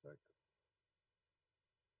 second.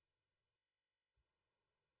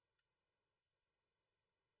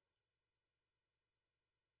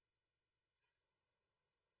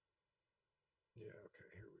 Yeah, okay,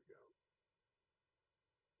 here we go.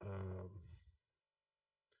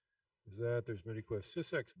 Is that there's MidiQuest.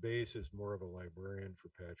 SysX Base is more of a librarian for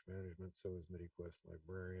patch management, so is MidiQuest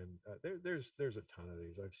Librarian. There's a ton of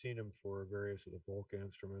these. I've seen them for various of the bulk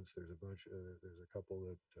instruments. There's a bunch. There's a couple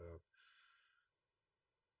that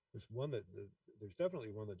there's one that there's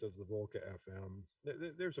definitely one that does the Volca FM.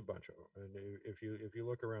 There's a bunch of them, and if you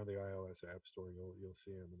look around the iOS App Store, you'll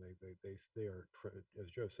see them, and they are,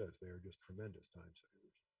 as Joe says, they are just tremendous time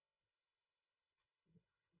savers.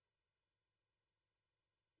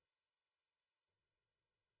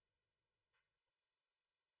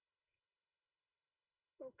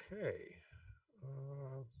 Okay,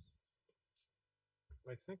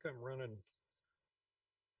 I think I'm running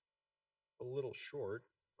a little short.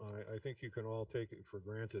 I think you can all take it for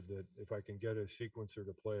granted that if I can get a sequencer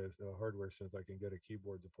to play a hardware synth, I can get a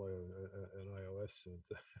keyboard to play an iOS synth.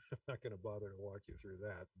 I'm not going to bother to walk you through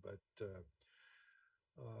that, but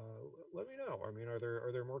let me know. I mean, are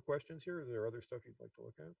there more questions here? Is there other stuff you'd like to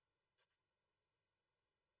look at?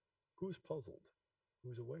 Who's puzzled?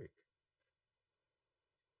 Who's awake?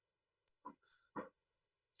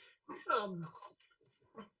 Um,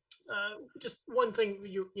 just one thing,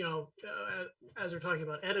 as we're talking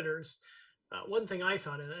about editors, one thing I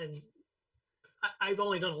found, and I've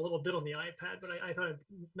only done a little bit on the iPad, but I thought I'd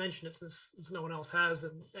mention it since no one else has,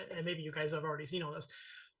 and maybe you guys have already seen all this.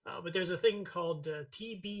 But there's a thing called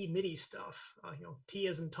TB MIDI stuff. T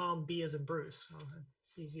as in Tom, B as in Bruce.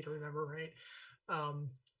 Easy to remember, right?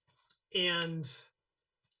 And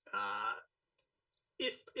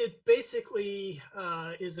it basically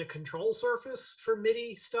is a control surface for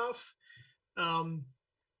MIDI stuff.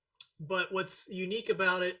 But what's unique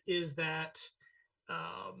about it is that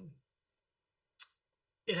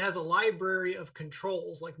it has a library of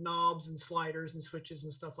controls like knobs and sliders and switches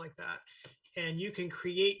and stuff like that. And you can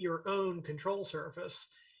create your own control surface.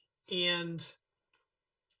 And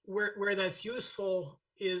where that's useful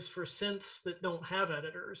is for synths that don't have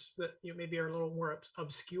editors, that maybe are a little more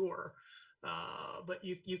obscure. But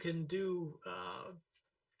you can do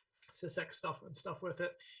SysX stuff and stuff with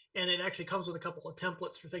it. And it actually comes with a couple of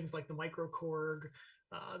templates for things like the microKORG.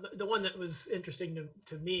 The one that was interesting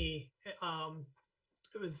to me,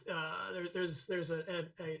 it was there's a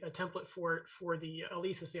template for it for the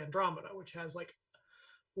Alesis Andromeda, which has like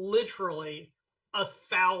literally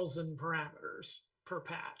 1,000 parameters per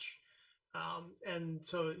patch. And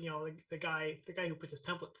so the guy who put this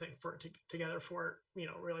template thing together for it,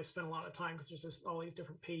 really spent a lot of time because there's just all these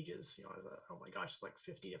different pages. Oh my gosh, it's like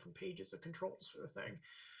 50 different pages of controls for the thing.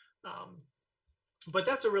 But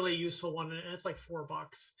that's a really useful one, and it's like $4.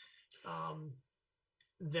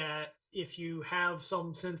 That if you have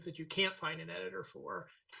some synth that you can't find an editor for,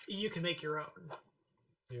 you can make your own.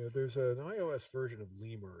 Yeah, there's an iOS version of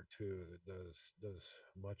Lemur too that does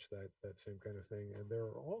much that same kind of thing, and there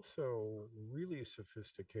are also really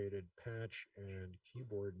sophisticated patch and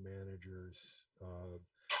keyboard managers.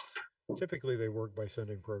 Typically, they work by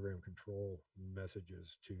sending program control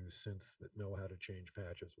messages to synths that know how to change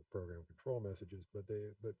patches with program control messages, but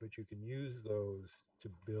you can use those to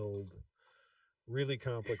build really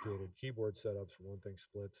complicated keyboard setups for one thing,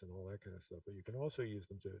 splits and all that kind of stuff. But you can also use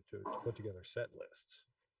them to put together set lists.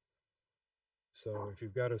 So if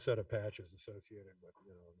you've got a set of patches associated with,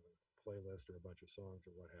 playlist or a bunch of songs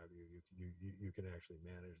or what have you, you can actually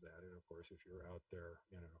manage that. And of course, if you're out there,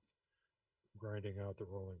 grinding out the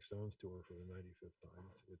Rolling Stones tour for the 95th time,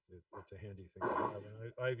 it's a handy thing to have.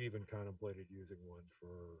 And I've even contemplated using one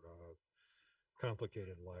for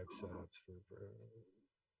complicated live setups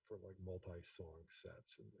for like multi-song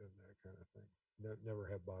sets and that kind of thing. Never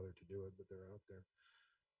have bothered to do it, but they're out there.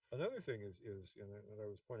 Another thing is and I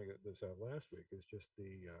was pointing this out last week, is just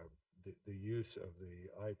the use of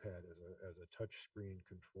the iPad as a touch screen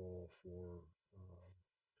control for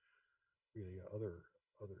really other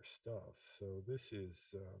stuff. So this is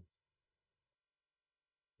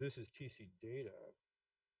TC Data,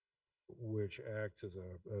 which acts as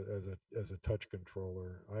a touch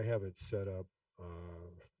controller. I have it set up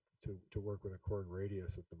to work with a chord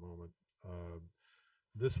radius at the moment.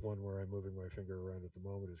 This one where I'm moving my finger around at the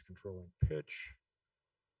moment is controlling pitch.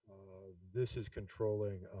 This is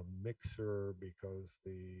controlling a mixer because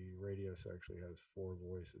the radius actually has 4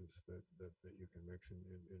 voices that you can mix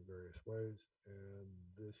in various ways. And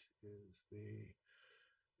this is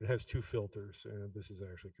it has 2 filters, and this is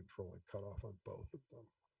actually controlling cutoff on both of them.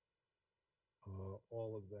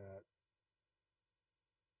 All of that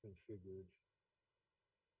configured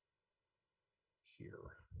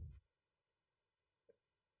here.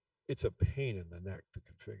 It's a pain in the neck to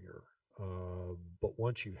configure. But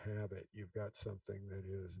once you have it, you've got something that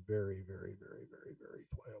is very, very, very, very, very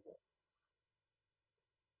playable.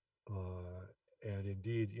 And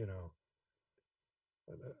indeed,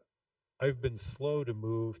 I've been slow to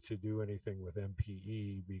move to do anything with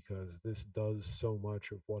MPE because this does so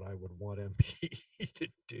much of what I would want MPE to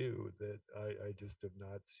do that I just have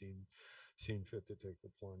not seen fit to take the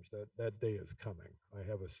plunge. That day is coming. I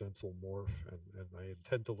have a Sensel morph and I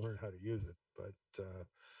intend to learn how to use it, but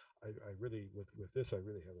I really with this I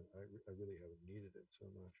really haven't needed it so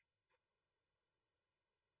much.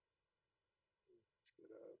 Let's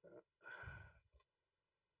get out of that.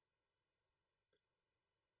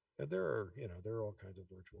 And there are all kinds of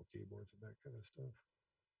virtual keyboards and that kind of stuff.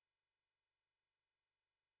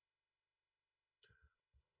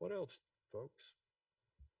 What else, folks?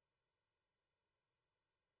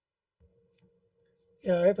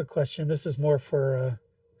 Yeah, I have a question. This is more for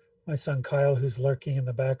my son Kyle, who's lurking in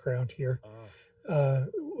the background here.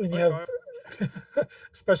 When you Hi, have,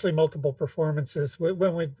 especially multiple performances,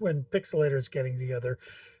 when Pixelator is getting together,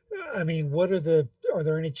 I mean, are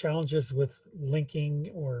there any challenges with linking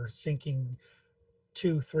or syncing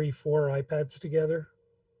 2, 3, 4 iPads together?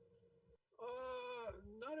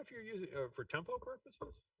 Not if you're using for tempo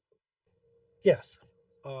purposes. Yes.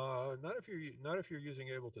 Not if you're using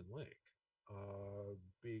Ableton Link,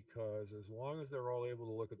 because as long as they're all able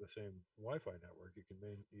to look at the same Wi-Fi network, you can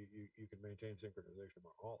maintain synchronization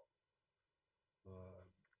among all.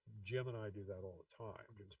 Jim and I do that all the time.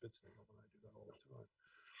 Jim Spitznagel and I do that all the time.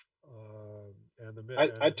 And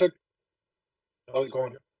I took. oh, Go sorry,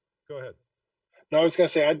 on. Jim. Go ahead. No, I was gonna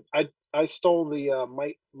say I stole the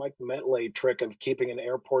Mike Metley trick of keeping an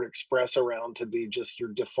Airport Express around to be just your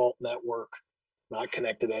default network, not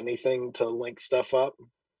connected to anything to link stuff up,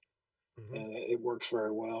 and it works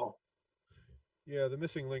very well. Yeah, the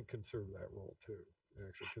missing link can serve that role too,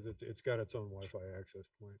 actually, because it's got its own Wi-Fi access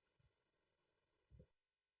point.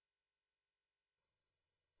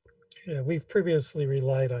 Yeah, we've previously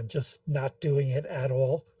relied on just not doing it at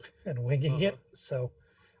all and winging it. So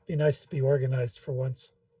it'd be nice to be organized for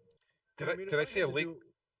once. Did I see a link?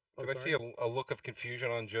 Did I see a look of confusion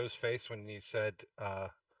on Joe's face when he said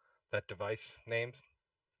that device name,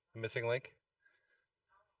 missing link?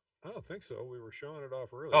 I don't think so. We were showing it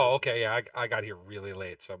off earlier. Oh, okay. Yeah, I got here really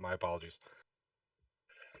late, so my apologies.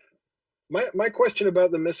 My question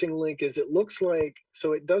about the missing link is it looks like,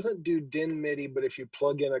 so it doesn't do DIN MIDI, but if you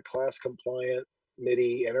plug in a class compliant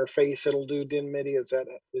MIDI interface, it'll do DIN MIDI. Is that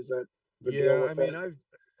the deal with that?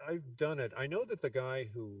 I've done it. I know that the guy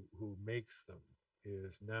who makes them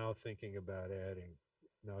is now thinking about adding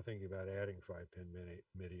 5-pin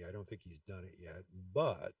MIDI. I don't think he's done it yet,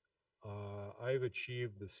 but I've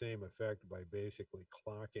achieved the same effect by basically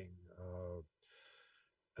clocking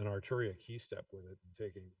an Arturia key step with it and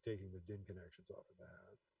taking the DIN connections off of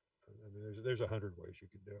that. I mean, there's 100 ways you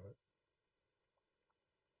can do it.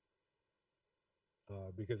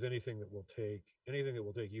 Because anything that will take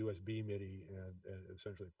USB MIDI and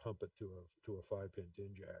essentially pump it to a 5-pin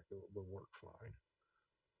DIN jack will work fine.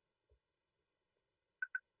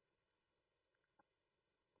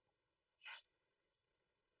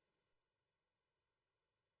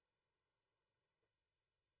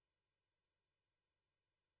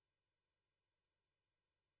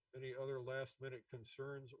 Any other last minute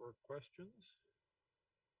concerns or questions?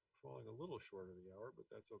 falling a little short of the hour, but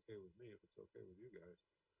that's okay with me if it's okay with you guys.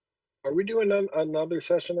 Are we doing another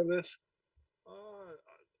session of this?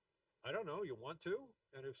 I don't know. You want to?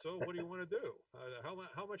 And if so, what do you want to do?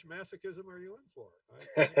 How much masochism are you in for?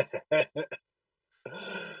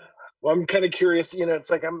 Well, I'm kind of curious. You know, it's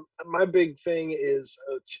like my big thing is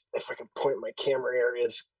if I can point my camera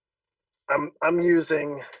areas. I'm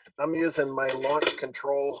using my launch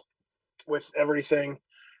control with everything,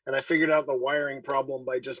 and I figured out the wiring problem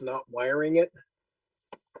by just not wiring it.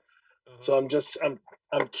 So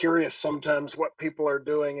I'm curious sometimes what people are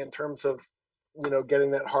doing in terms of, you know,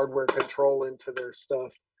 getting that hardware control into their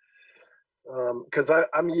stuff. Because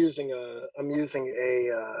I'm using a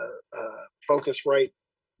Focusrite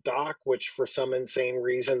dock, which for some insane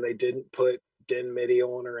reason they didn't put DIN MIDI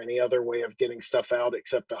on or any other way of getting stuff out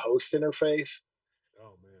except a host interface.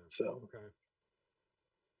 Oh man. So okay.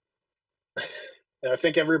 and I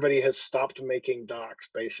think everybody has stopped making docks.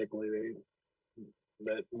 Basically,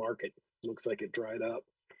 that market looks like it dried up.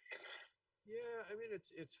 Yeah, I mean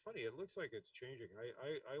it's funny. It looks like it's changing.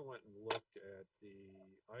 I went and looked at the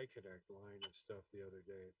iConnect line of stuff the other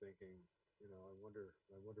day, thinking, you know, I wonder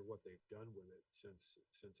what they've done with it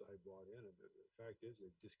since I bought in. And the fact is,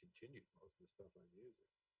 they've discontinued most of the stuff I'm using.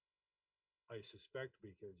 I suspect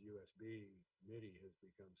because USB MIDI has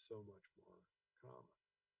become so much more common.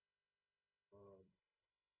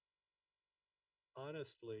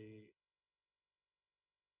 Honestly,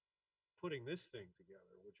 putting this thing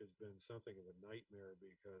together, which has been something of a nightmare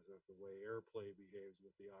because of the way AirPlay behaves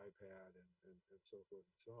with the iPad and so forth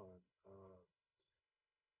and so on.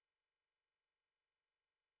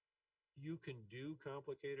 You can do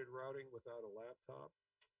complicated routing without a laptop.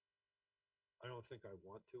 I don't think I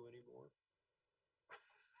want to anymore.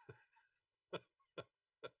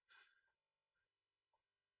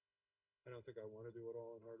 I don't think I want to do it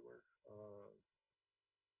all in hardware.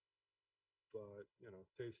 But you know,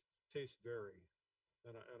 tastes vary.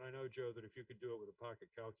 And I know, Joe, that if you could do it with a pocket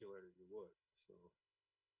calculator, you would. So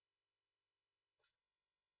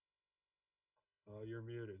you're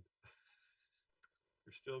muted.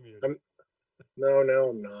 You're still muted. No,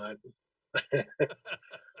 I'm not.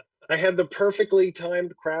 I had the perfectly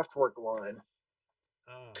timed Kraftwerk line.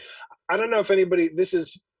 I don't know if anybody, this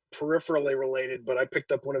is peripherally related, but I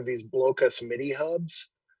picked up one of these Blocus MIDI hubs,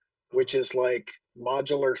 which is like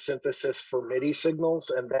modular synthesis for MIDI signals,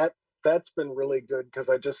 and that's been really good because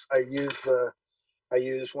I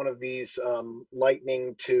use one of these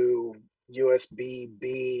Lightning to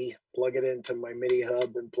USB-B, plug it into my MIDI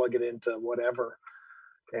hub and plug it into whatever,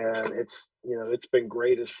 and it's, you know, it's been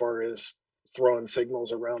great as far as throwing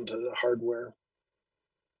signals around to the hardware.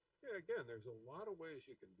 Yeah, again, there's a lot of ways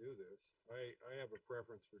you can do this. I have a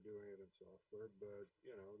preference for doing it in software, but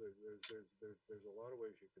you know, there's a lot of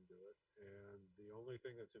ways you can do it, and the only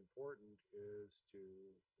thing that's important is to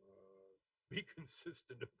be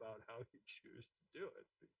consistent about how you choose to do it,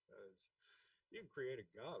 because you can create a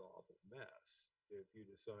god awful mess if you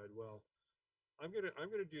decide, well, I'm gonna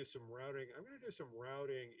do some routing. I'm gonna do some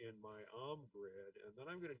routing in my grid, and then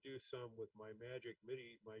I'm gonna do some with my Magic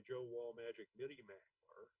MIDI, my Joe Wall Magic MIDI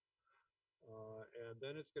Mangler. And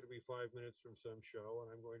then it's going to be 5 minutes from some show, and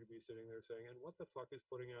I'm going to be sitting there saying, "And what the fuck is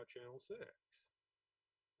putting out channel 6?"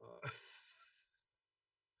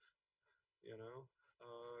 You know,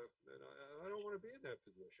 and I don't want to be in that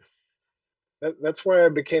position. That's why I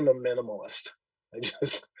became a minimalist.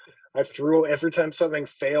 I threw, every time something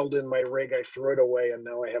failed in my rig, I threw it away, and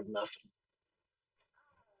now I have nothing.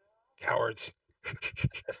 Cowards.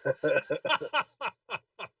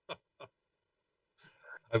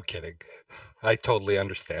 I'm kidding. I totally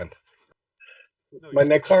understand. No, My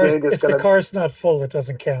next gig is if the car's not full, it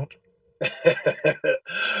doesn't count.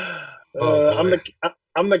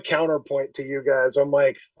 I'm the counterpoint to you guys. I'm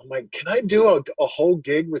like, can I do a whole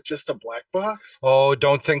gig with just a black box? Oh,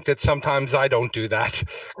 don't think that sometimes I don't do that,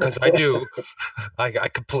 because I do. I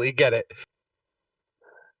completely get it.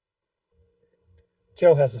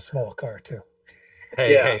 Joe has a small car too.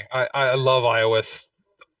 Hey, Yeah. hey, I love iOS,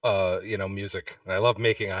 you know, music. I love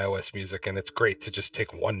making iOS music, and it's great to just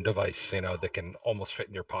take one device, you know, that can almost fit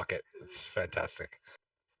in your pocket. It's fantastic.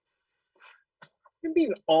 I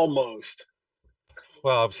mean, almost.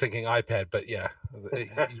 Well, I was thinking iPad, but yeah,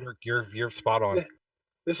 you're spot on.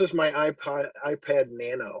 This is my iPad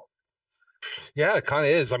Nano. Yeah, it kind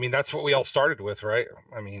of is. I mean, that's what we all started with, right?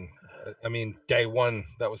 I mean, day one,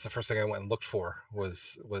 that was the first thing I went and looked for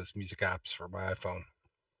was music apps for my iPhone.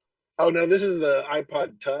 Oh no, this is the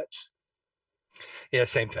iPod Touch. Yeah,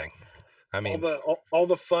 same thing. I mean, all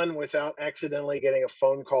the fun without accidentally getting a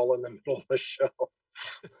phone call in the middle of the show.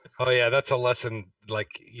 Oh yeah, that's a lesson like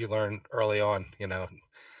you learn early on, you know.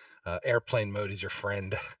 Airplane mode is your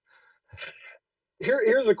friend.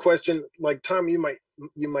 Here's a question. Like Tom, you might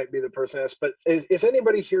be the person to ask, but is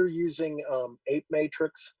anybody here using Ape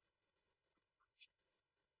Matrix?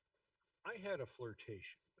 I had a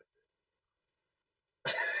flirtation with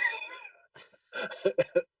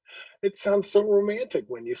It sounds so romantic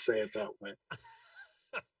when you say it that way.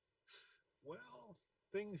 it. Well,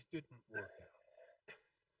 things didn't work out.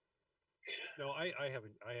 No, I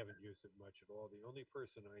haven't used it much at all. The only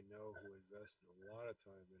person I know who invested a lot of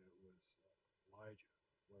time in it was Elijah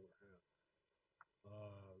Weatherham.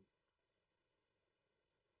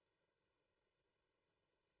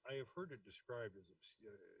 I have heard it described as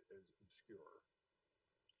obscure.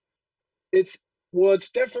 It's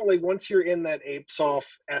definitely, once you're in that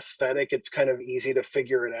Apesoft aesthetic, it's kind of easy to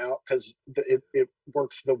figure it out because it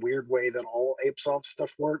works the weird way that all Apesoft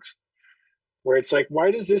stuff works, where it's like,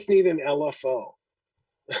 why does this need an LFO?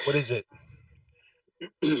 What is it?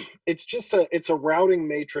 It's just it's a routing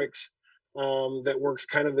matrix that works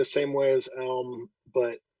kind of the same way as Elm,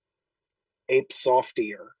 but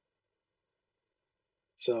Apesoftier.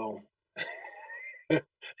 So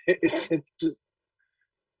it's just. I'm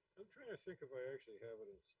trying to think if I actually have it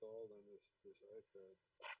installed on this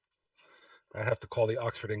iPad. I have to call the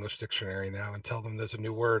Oxford English Dictionary now and tell them there's a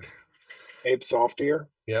new word. Apesoftier.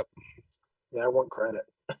 Yep. Yeah, I want credit.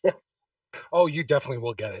 Oh, you definitely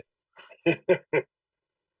will get it.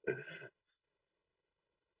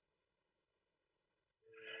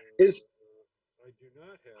 Is I do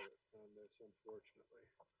not have it on this, unfortunately.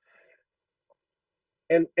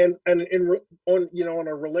 on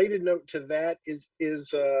a related note to that, is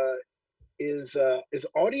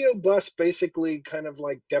Audio Bus basically kind of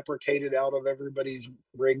like deprecated out of everybody's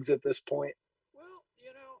rigs at this point? Well,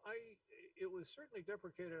 it was certainly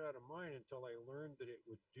deprecated out of mine until I learned that it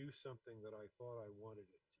would do something that I thought I wanted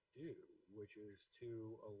it to do, which is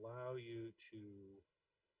to allow you to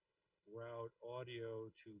route audio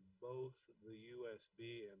to both the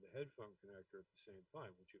USB and the headphone connector at the same time,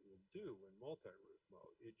 which it will do in multi-route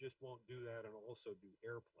mode. It just won't do that and also do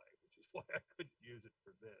AirPlay, which is why I couldn't use it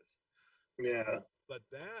for this. Yeah. But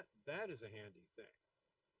that is a handy thing.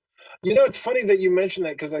 It's funny that you mentioned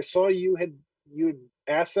that, because I saw you had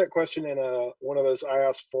asked that question in one of those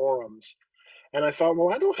iOS forums, and I thought,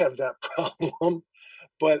 well, I don't have that problem,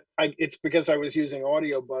 but it's because I was using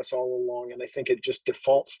Audio Bus all along, and I think it just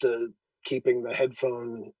defaults to keeping the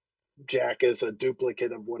headphone jack as a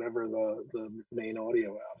duplicate of whatever the main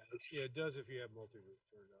audio out is. Yeah, it does if you have multi-route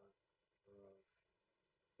turned on.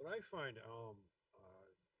 But I find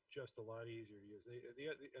just a lot easier to use.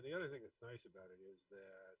 The other thing that's nice about it is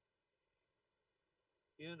that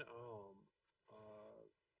in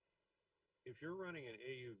if you're running an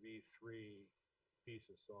AUV3 piece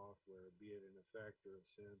of software, be it an effect or a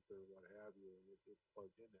synth or what have you, and it's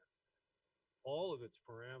plugged in there, all of its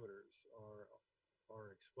parameters are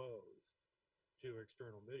exposed to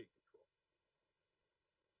external MIDI control.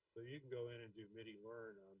 So you can go in and do MIDI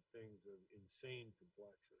learn on things of insane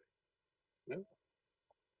complexity. Yeah.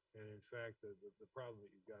 And in fact, the problem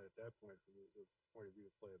that you've got at that point, from the point of view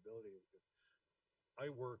of playability, is that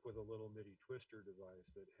I work with a little MIDI twister device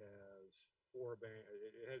that has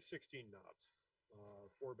it has 16 knobs,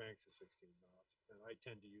 4 banks of 16 knobs, and I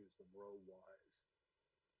tend to use them row-wise.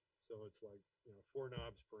 So it's like 4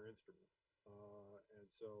 knobs per instrument. And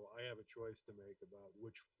so I have a choice to make about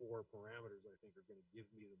which 4 parameters I think are going to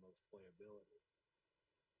give me the most playability.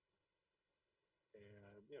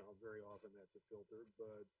 And very often that's a filter,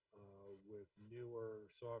 but with newer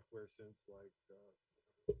software synths like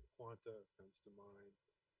Quanta comes to mind,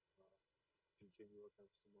 Continua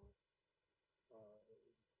comes to mind.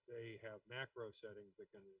 They have macro settings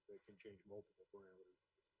that can change multiple parameters,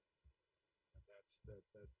 and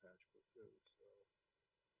that's patchable too. So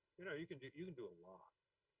you can do a lot.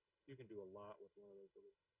 You can do a lot with one of those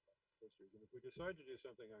little twisters. And if we decide to do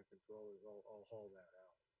something on controllers, I'll haul that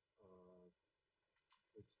out.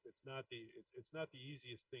 It's not the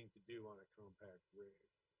easiest thing to do on a compact rig.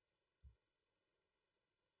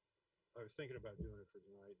 I was thinking about doing it for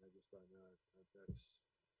tonight, and I just thought, no,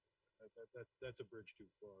 that's a bridge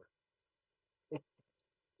too far.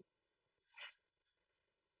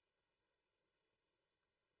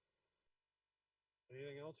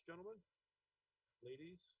 Anything else, gentlemen?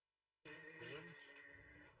 Ladies? Hens?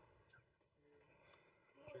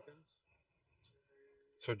 Chickens?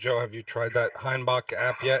 So Joe, have you tried that Heimbach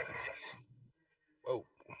app yet? Oh,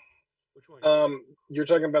 Which one? You're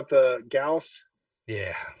talking about the Gauss?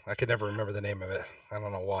 yeah. I could never remember the name of it. I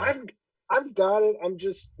don't know why. I've got it. I'm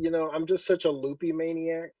just such a loopy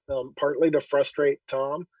maniac, partly to frustrate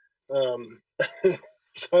Tom.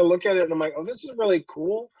 So I look at it and I'm like, oh, this is really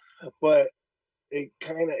cool. but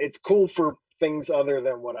it's cool for things other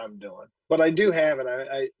than what I'm doing. But I do have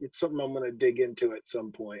it. It's something I'm going to dig into at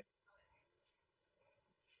some point.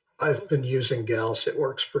 I've been using Gauss. It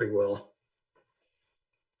works pretty well.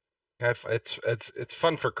 It's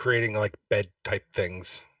fun for creating like bed type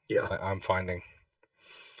things. Yeah. I'm finding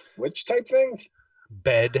Which type things?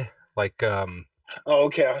 bed like Oh,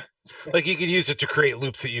 okay. like you could use it to create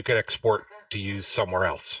loops that you could export to use somewhere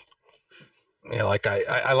else. You know, like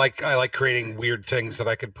I like creating weird things that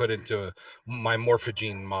I could put into my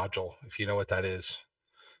morphogene module, if you know what that is.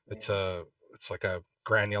 It's like a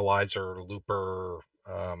granulizer looper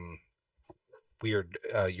weird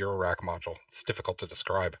Eurorack module. It's difficult to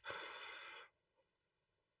describe.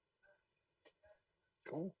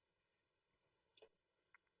 Cool.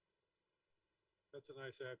 That's a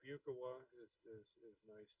nice app. Yukawa is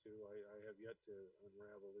nice too. I have yet to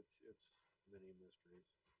unravel its many mysteries.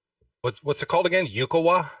 What's it called again?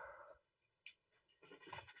 Yukawa?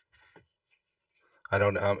 I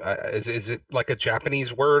don't know. Is it like a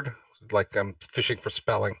Japanese word? Like I'm fishing for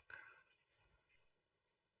spelling.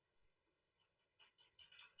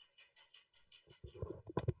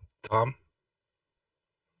 Tom?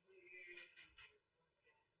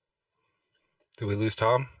 Did we lose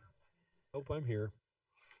Tom? Nope, I'm here.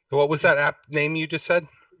 What was that app name you just said?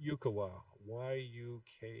 Yukawa. Yukawa.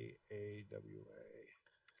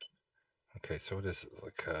 Okay, so it is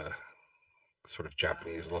like sort of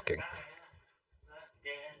Japanese looking.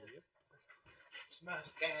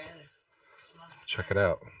 Check it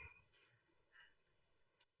out.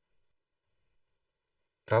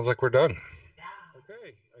 Sounds like we're done.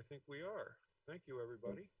 Okay, I think we are. Thank you,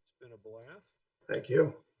 everybody. It's been a blast. Thank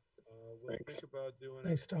you. We'll Thanks. think about doing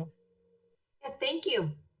Thanks, Tom. Yeah, thank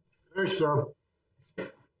you. Thanks, Tom.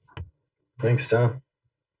 Thanks, Tom.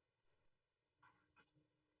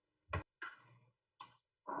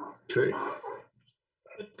 Okay.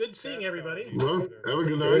 Good seeing everybody. Well, have a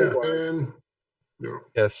good Yeah. night and.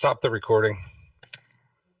 Yeah, stop the recording.